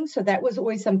we're getting. So that was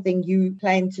always something you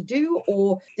planned to do,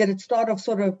 or did it start off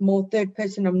sort of more third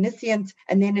person omniscient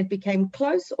and then it became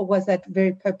close, or was that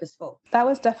very purposeful? That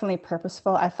was definitely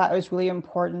purposeful. I thought it was really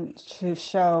important to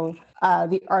show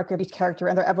the arc of each character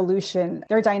and their evolution,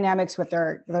 their dynamics with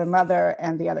their mother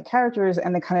and the other characters,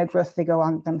 and the kind of growth they go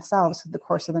on themselves through the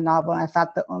course of the novel. And I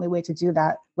thought the only way to do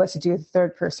that was to do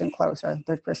third person close, or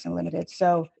third person limited.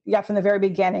 So yeah, from the very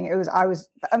beginning, and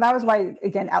that was why,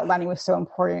 again, outlining was so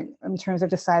important in terms of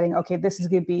deciding, okay, this is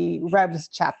going to be Rev's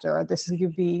chapter, or this is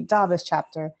going to be Dava's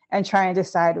chapter, and trying to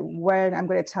decide when I'm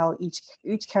going to tell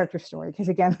each character story. Because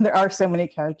again, there are so many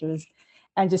characters,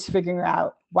 and just figuring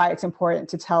out why it's important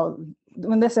to tell,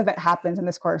 when this event happens in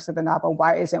this course of the novel,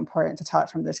 why is it important to tell it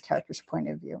from this character's point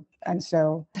of view? And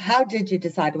so, how did you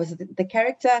decide? Was it the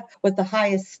character with the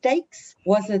highest stakes?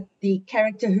 Was it the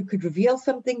character who could reveal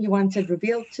something you wanted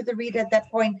revealed to the reader at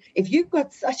that point? If you've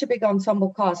got such a big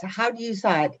ensemble cast, how do you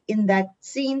decide in that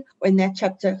scene or in that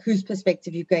chapter whose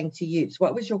perspective you're going to use?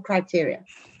 What was your criteria?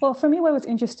 Well, for me, what was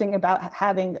interesting about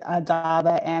having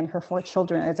Dava and her 4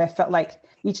 children is I felt like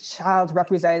each child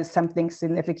represented something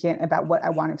significant about what I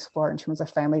want to explore in terms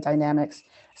of family dynamics,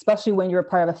 especially when you're a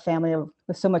part of a family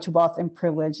with so much wealth and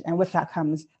privilege. And with that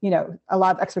comes, a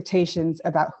lot of expectations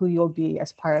about who you'll be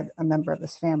as part of a member of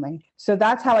this family. So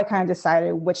that's how I kind of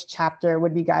decided which chapter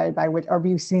would be guided by which, or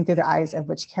be seen through the eyes of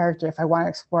which character. If I want to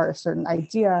explore a certain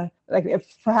idea, like if,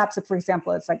 for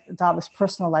example, it's like Dava's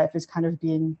personal life is kind of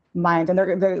being mined, and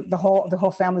the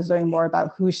whole family is learning more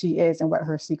about who she is and what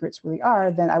her secrets really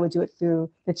are, then I would do it through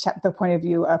the point of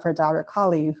view of her daughter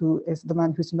Kali, who is the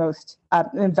one who's most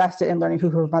invested in learning who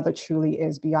her mother truly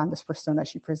is beyond this persona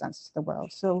she presents to the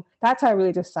world. So that's how I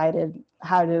really decided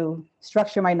how to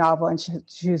structure my novel and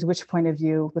choose which point of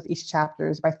view with each chapter,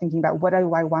 is by thinking about what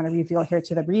do I want to reveal here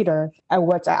to the reader, and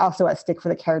what's also at stake for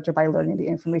the character by learning the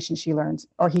information she learns,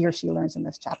 or he or she learns in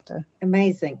this chapter.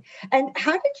 Amazing. And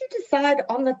how did you decide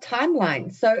on the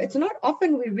timeline? So it's not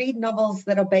often we read novels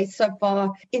that are based so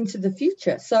far into the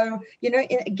future. So,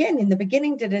 again, in the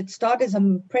beginning, did it start as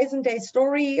a present day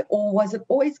story, or was it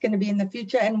always going to be in the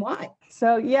future, and why?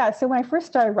 So when I first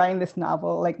started writing this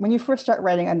novel, like when you first start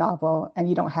writing a novel and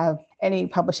you don't have any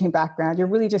publishing background, you're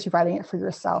really just writing it for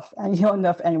yourself, and you don't know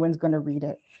if anyone's going to read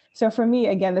it. So for me,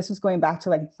 again, this was going back to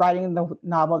like writing the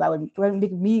novel that would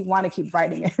make me want to keep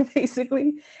writing it,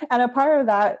 basically. And a part of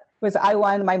that was I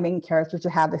wanted my main character to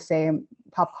have the same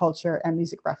pop culture and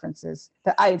music references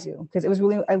that I do, because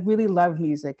I really love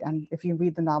music. And if you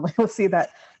read the novel, you'll see that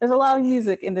there's a lot of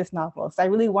music in this novel. So I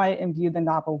really wanted to imbue the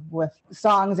novel with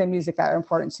songs and music that are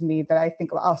important to me, that I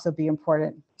think will also be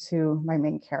important to my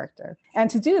main character. And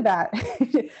to do that,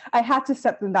 I had to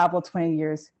set the novel 20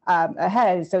 years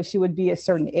ahead. So she would be a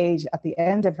certain age at the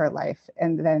end of her life.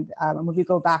 And then when we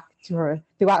go back to her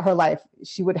throughout her life,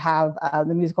 she would have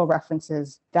the musical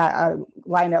references that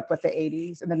line up with the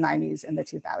 80s and the 90s and the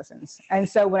 2000s. And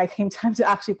so when it came time to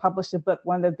actually publish the book,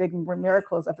 one of the big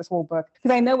miracles of this whole book,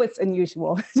 because I know it's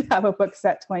unusual to have a book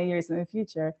set 20 years in the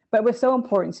future, but it was so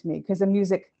important to me because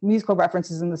the musical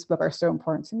references in this book are so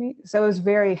important to me. So it was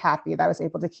very very happy that I was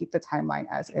able to keep the timeline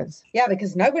as is. Yeah,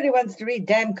 because nobody wants to read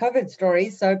damn COVID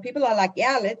stories. So people are like,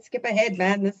 yeah, let's skip ahead,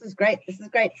 man. This is great. This is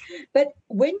great. But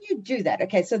when you do that,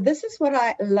 okay, so this is what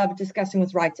I love discussing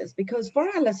with writers, because for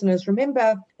our listeners,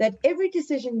 remember that every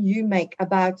decision you make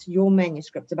about your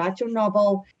manuscript, about your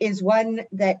novel, is one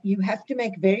that you have to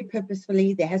make very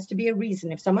purposefully. There has to be a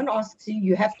reason. If someone asks you,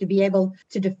 you have to be able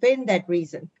to defend that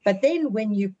reason. But then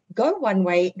when you go one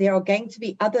way, there are going to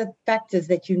be other factors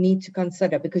that you need to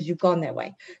consider because you've gone that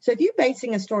way. So if you're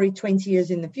basing a story 20 years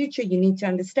in the future, you need to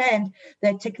understand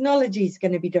that technology is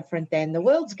going to be different then, the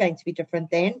world's going to be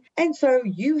different then. And so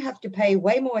you have to pay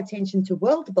way more attention to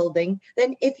world building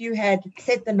than if you had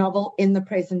set the novel in the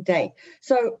present day.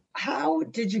 So how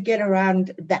did you get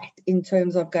around that in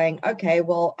terms of going, okay,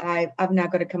 well, I've now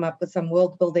got to come up with some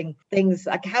world building things.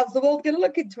 Like, how's the world going to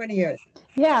look in 20 years?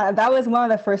 Yeah, that was one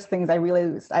of the first things I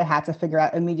realized I had to figure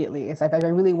out immediately. Is if I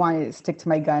really wanted to stick to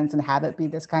my guns and have it be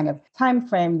this kind of time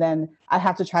frame, then I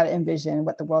have to try to envision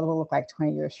what the world will look like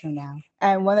 20 years from now.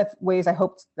 And one of the ways I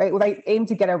hoped, what I aimed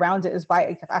to get around it is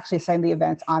by actually setting the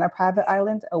events on a private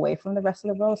island away from the rest of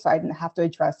the world. So I didn't have to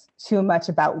address too much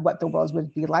about what the world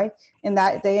would be like in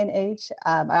that day and age.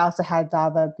 I also had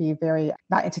Dava be very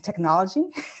not into technology.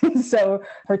 So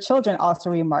her children also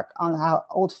remark on how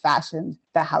old-fashioned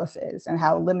the house is and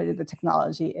how limited the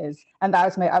technology is. And that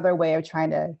was my other way of trying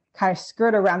to kind of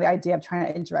skirt around the idea of trying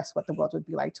to address what the world would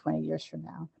be like 20 years from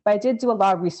now. But I did do a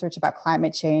lot of research about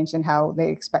climate change and how they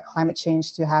expect climate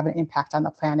change to have an impact on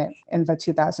the planet in the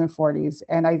 2040s.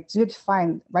 And I did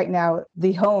find right now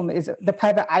the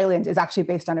private island is actually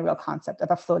based on a real concept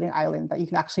of a floating island that you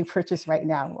can actually purchase right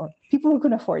now, or people who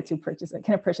can afford to purchase it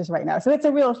can purchase right now. So it's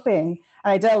a real thing.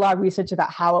 And I did a lot of research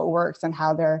about how it works and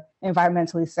how they're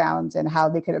environmentally sound and how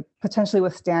they could potentially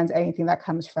withstand anything that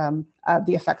comes from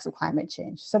the effects of climate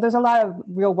change. So there's a lot of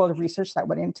real world research that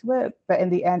went into it. But in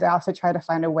the end, I also tried to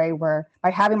find a way where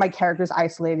by having my characters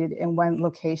isolated in one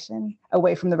location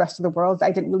away from the rest of the world,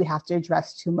 I didn't really have to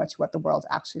address too much what the world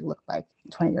actually looked like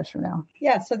 20 years from now.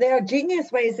 Yeah, so there are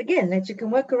genius ways, again, that you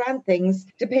can work around things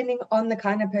depending on the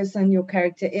kind of person your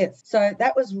character is. So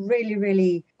that was really,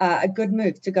 really a good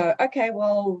move to go, okay,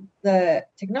 well, the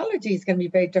technology is going to be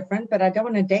very different, but I don't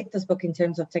want to date this book in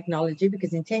terms of technology,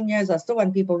 because in 10 years, I still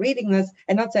want people reading this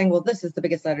and not saying, well, this is the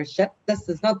biggest load of shit. This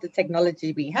is not the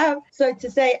technology we have. So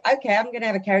to say, okay, I'm going to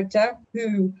have a character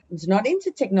who is not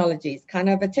into technology, is kind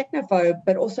of a technophobe,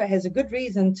 but also has a good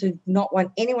reason to not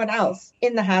want anyone else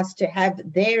in the house to have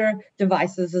their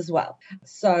devices as well.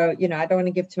 So, I don't want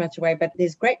to give too much away, but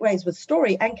there's great ways with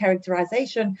story and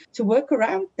characterization to work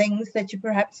around things that you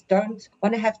perhaps don't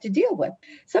want to have to deal with.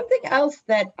 Something else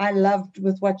that I loved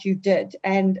with what you did,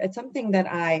 and it's something that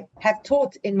I have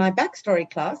taught in my backstory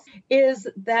class, is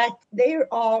that there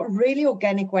are really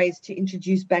organic ways to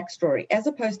introduce backstory, as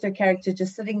opposed to a character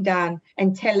just sitting down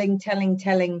and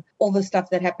telling all the stuff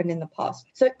that happened in the past.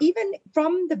 So even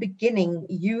from the beginning,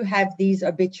 you have these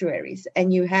obituaries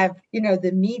and you have,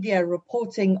 the media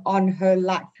reporting on her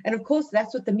life. And of course,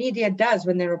 that's what the media does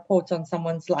when they report on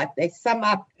someone's life. They sum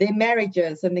up their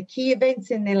marriages and the key events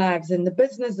in their lives and the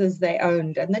businesses they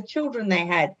owned and the children they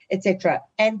had, etc.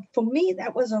 And for me,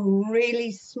 that was a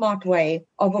really smart way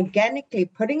of organically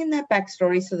putting in that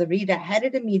backstory so the reader had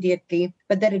it immediately,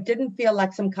 but that it didn't feel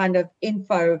like some kind of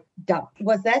info dump.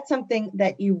 Was that something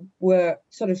that you were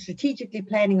sort of strategically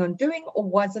planning on doing, or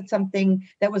was it something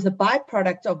that was a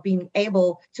byproduct of being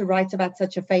able to write about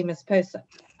such a famous person?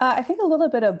 I think a little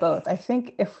bit of both. I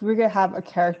think if we're going to have a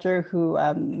character who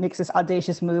makes this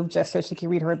audacious move just so she can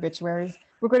read her obituaries,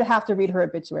 we're going to have to read her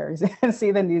obituaries and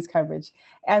see the news coverage.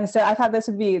 And so I thought this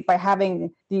would be, by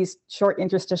having these short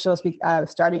interstitials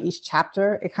starting each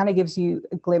chapter, it kind of gives you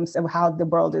a glimpse of how the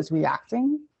world is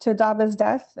reacting to Dava's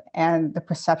death and the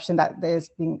perception that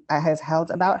has held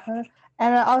about her.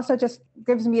 And it also just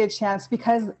gives me a chance,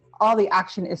 because all the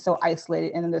action is so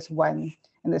isolated in this one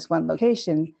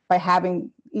location, by having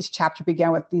each chapter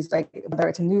begin with these, whether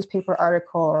it's a newspaper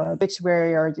article or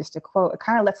obituary or just a quote, it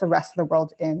kind of lets the rest of the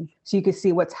world in so you can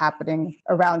see what's happening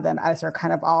around them as they're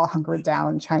kind of all hunkered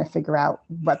down trying to figure out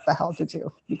what the hell to do,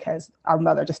 because our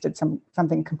mother just did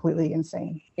something completely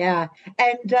insane. Yeah.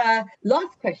 And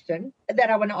last question that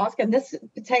I want to ask, and this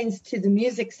pertains to the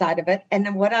music side of it.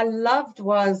 And what I loved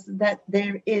was that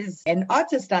there is an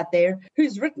artist out there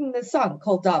who's written this song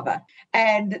called Dava.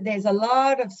 And there's a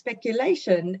lot of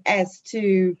speculation as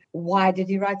to into why did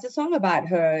he write a song about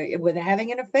her? Were they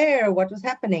having an affair? What was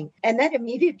happening? And that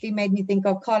immediately made me think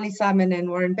of Carly Simon and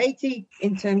Warren Beatty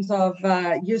in terms of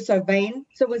You're So Vain.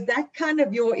 So was that kind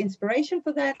of your inspiration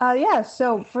for that? Yeah.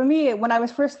 So for me, when I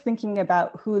was first thinking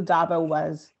about who Dava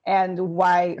was and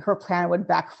why her plan would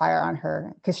backfire on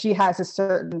her, because she has a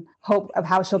certain hope of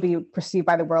how she'll be perceived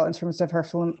by the world in terms of her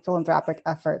philanthropic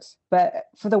efforts. But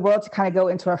for the world to kind of go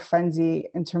into a frenzy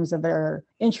in terms of their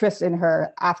interest in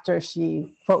her after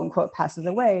she, quote unquote, passes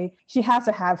away, she has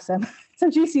to have some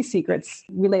juicy secrets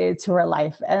related to her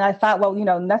life. And I thought, well,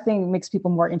 nothing makes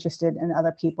people more interested in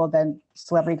other people than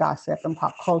celebrity gossip and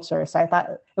pop culture. So I thought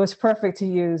it was perfect to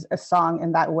use a song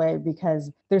in that way,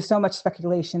 because there's so much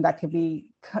speculation that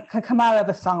could come out of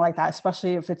a song like that,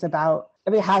 especially if it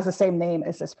has the same name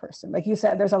as this person. Like you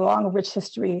said, there's a long, rich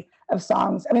history of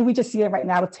songs. I mean, we just see it right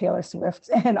now with Taylor Swift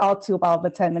and All Too Well,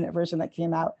 the 10-minute version that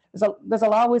came out. There's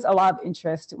always a lot of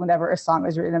interest whenever a song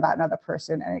is written about another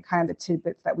person, and kind of the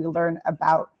tidbits that we learn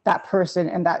about that person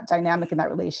and that dynamic in that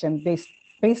relation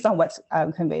based on what's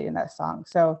conveyed in that song.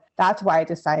 So that's why I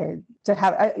decided to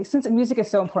have, since music is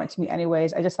so important to me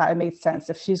anyways, I just thought it made sense.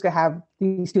 If she's going to have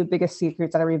these two biggest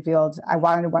secrets that are revealed, I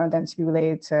wanted one of them to be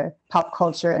related to pop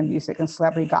culture and music and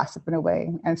celebrity gossip in a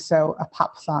way. And so a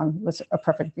pop song was a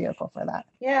perfect vehicle for that.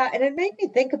 Yeah, and it made me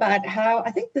think about how,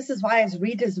 I think this is why as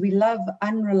readers, we love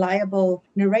unreliable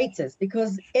narrators,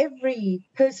 because every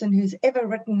person who's ever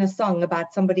written a song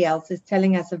about somebody else is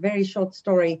telling us a very short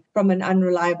story from an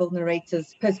unreliable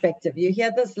narrator's perspective. You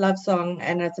hear this love song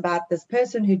and it's about this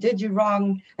person who did you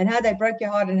wrong and how they broke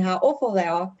your heart and how awful they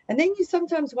are. And then you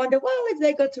sometimes wonder, well, if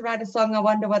they got to write a song, I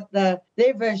wonder what their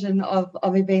version of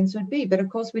events would be. But of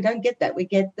course, we don't get that. We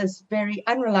get this very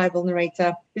unreliable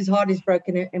narrator whose heart is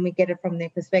broken, and we get it from their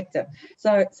perspective.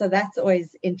 So that's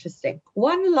always interesting.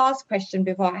 One last question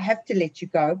before I have to let you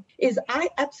go is I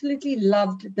absolutely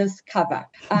loved this cover.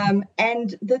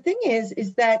 And the thing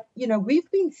is that,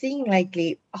 we've been seeing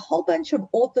lately a whole bunch of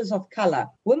authors of color,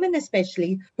 women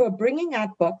especially, who are bringing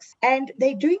out books, and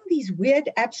they're doing these weird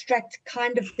abstract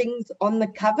kind of things on the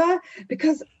cover,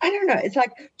 because I don't know, it's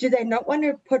like, do they not want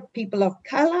to put people of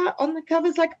color on the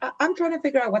covers? Like, I'm trying to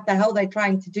figure out what the hell they're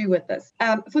trying to do with this.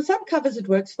 For some covers it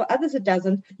works, for others it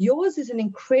doesn't. Yours is an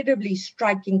incredibly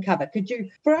striking cover. Could you,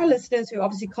 for our listeners who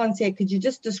obviously can't see it, could you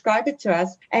just describe it to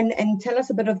us and tell us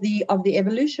a bit of the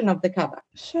evolution of the cover?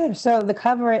 Sure. So the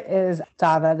cover is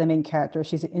Dava, the main character.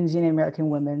 She's an Indian American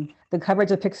woman. The cover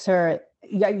depicts her.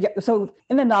 So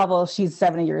in the novel, she's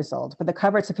 70 years old, but the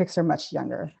cover depicts her much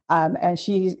younger. And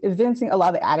she's evincing a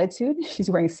lot of attitude. She's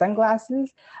wearing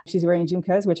sunglasses. She's wearing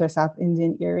jhumkas, which are South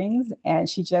Indian earrings. And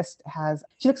she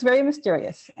looks very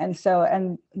mysterious. And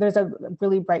there's a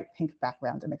really bright pink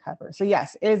background in the cover. So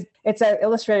yes, it's an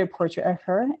illustrated portrait of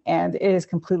her, and it is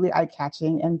completely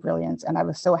eye-catching and brilliant. And I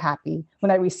was so happy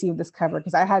when I received this cover,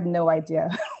 because I had no idea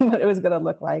what it was going to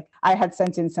look like. I had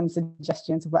sent in some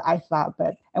suggestions of what I thought,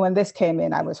 and when this came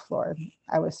in, I was floored.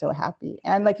 I was so happy.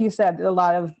 And like you said, a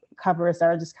lot of covers that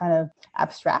are just kind of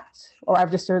abstract, or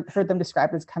I've just heard them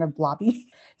described as kind of blobby.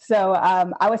 So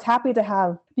I was happy to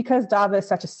have, because Dava is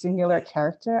such a singular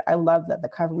character, I love that the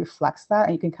cover reflects that,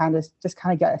 and you can kind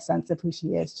of get a sense of who she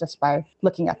is just by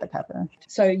looking at the cover.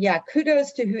 So yeah,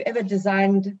 kudos to whoever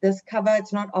designed this cover.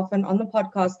 It's not often on the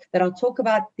podcast that I'll talk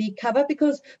about the cover,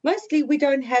 because mostly we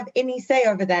don't have any say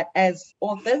over that as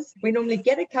authors. We normally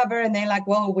get a cover and they're like,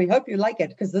 well, we hope you like it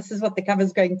because this is what the cover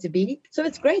is going to be. So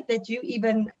it's great that you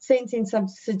even sent in some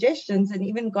suggestions and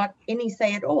even got any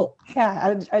say at all.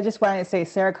 Yeah, I just wanted to say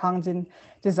Sarah Congdon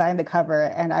designed the cover,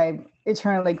 and I'm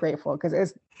eternally grateful, because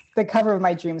it's the cover of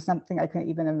my dreams, something I couldn't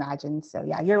even imagine. So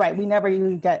yeah, you're right. We never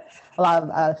usually get a lot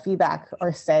of feedback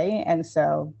or say. And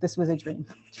so this was a dream,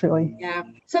 truly. Yeah.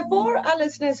 So for our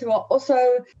listeners who are also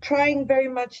trying very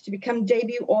much to become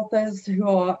debut authors, who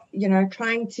are,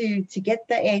 trying to get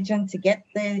the agent, to get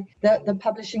the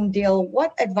publishing deal,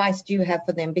 what advice do you have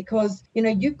for them? Because,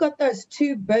 you've got those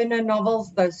two burner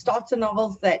novels, those starter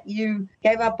novels that you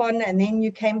gave up on, and then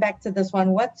you came back to this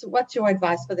one. What's your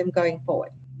advice for them going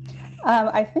forward?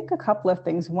 I think a couple of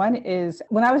things. One is,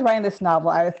 when I was writing this novel,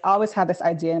 I always had this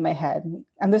idea in my head,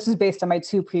 and this is based on my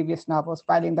two previous novels,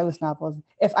 writing those novels.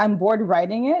 If I'm bored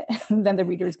writing it, then the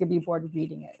reader is going to be bored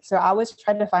reading it. So I always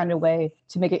tried to find a way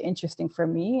to make it interesting for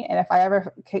me. And if I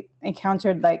ever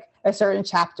encountered like a certain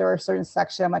chapter or a certain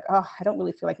section, I'm like, oh, I don't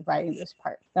really feel like writing this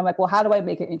part. And I'm like, well, how do I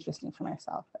make it interesting for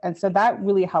myself? And so that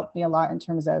really helped me a lot in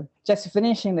terms of just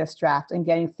finishing this draft and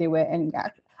getting through it. And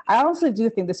I honestly do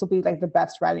think this will be like the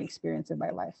best writing experience in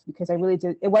my life, because I really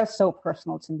did. It was so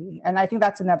personal to me. And I think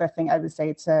that's another thing I would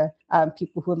say to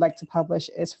people who would like to publish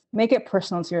is make it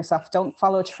personal to yourself. Don't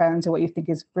follow trends or what you think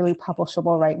is really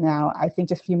publishable right now. I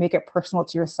think if you make it personal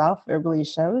to yourself, it really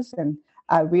shows, and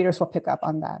readers will pick up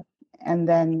on that. And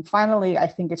then finally, I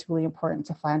think it's really important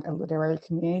to find a literary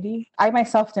community. I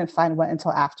myself didn't find one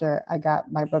until after I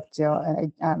got my book deal,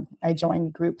 and I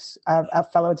joined groups of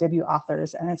fellow debut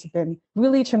authors. And it's been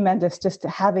really tremendous just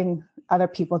having other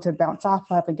people to bounce off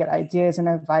of and get ideas and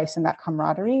advice and that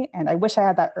camaraderie. And I wish I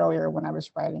had that earlier when I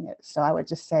was writing it. So I would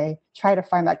just say, try to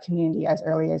find that community as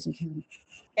early as you can.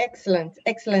 Excellent,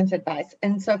 excellent advice.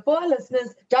 And so for our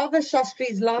listeners, Darvish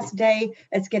Shastri's last day,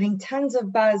 it's getting tons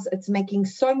of buzz. It's making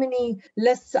so many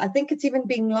lists. I think it's even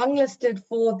being longlisted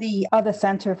for the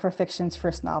Center for Fiction's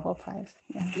first novel prize.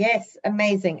 Yeah. Yes,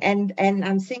 amazing. And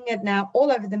I'm seeing it now all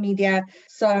over the media.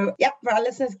 So yep, for our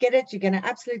listeners, get it. You're going to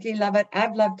absolutely love it.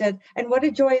 I've loved it. And what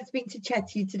a joy it's been to chat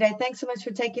to you today. Thanks so much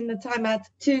for taking the time out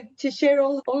to share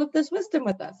all of this wisdom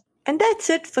with us. And that's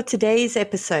it for today's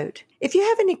episode. If you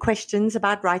have any questions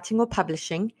about writing or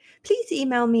publishing, please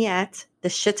email me at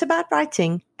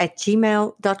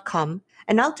theshitaboutwriting@gmail.com,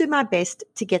 and I'll do my best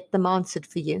to get them answered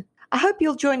for you. I hope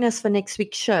you'll join us for next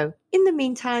week's show. In the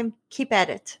meantime, keep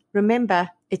at it. Remember,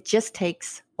 it just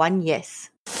takes one yes.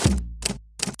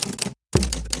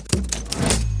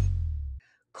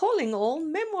 Calling all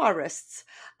memoirists.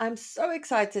 I'm so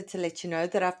excited to let you know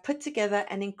that I've put together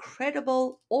an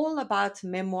incredible all about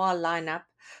memoir lineup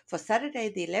for Saturday,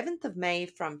 the 11th of May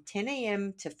from 10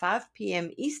 a.m. to 5 p.m.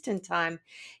 Eastern Time,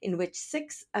 in which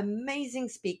 6 amazing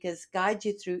speakers guide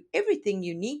you through everything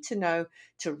you need to know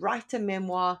to write a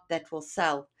memoir that will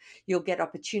sell. You'll get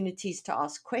opportunities to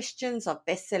ask questions of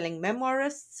best-selling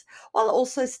memoirists, while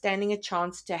also standing a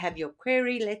chance to have your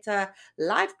query letter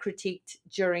live critiqued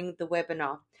during the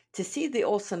webinar. To see the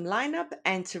awesome lineup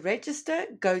and to register,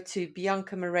 go to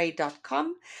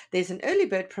biancamarais.com. There's an early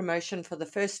bird promotion for the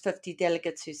first 50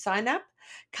 delegates who sign up.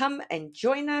 Come and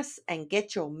join us and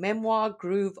get your memoir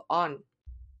groove on.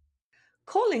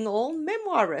 Calling all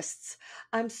memoirists.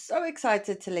 I'm so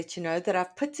excited to let you know that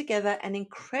I've put together an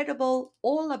incredible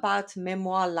all about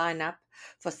memoir lineup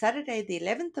for Saturday, the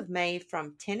 11th of May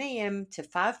from 10 a.m. to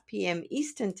 5 p.m.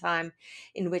 Eastern Time,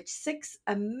 in which 6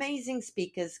 amazing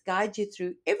speakers guide you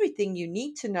through everything you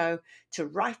need to know to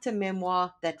write a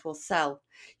memoir that will sell.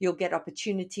 You'll get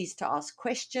opportunities to ask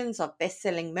questions of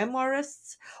best-selling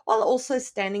memoirists, while also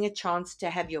standing a chance to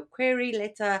have your query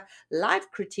letter live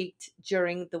critiqued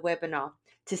during the webinar.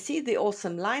 To see the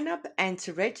awesome lineup and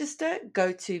to register,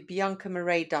 go to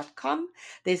biancamarais.com.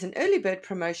 There's an early bird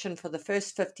promotion for the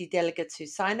first 50 delegates who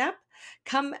sign up.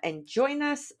 Come and join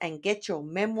us and get your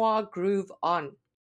memoir groove on.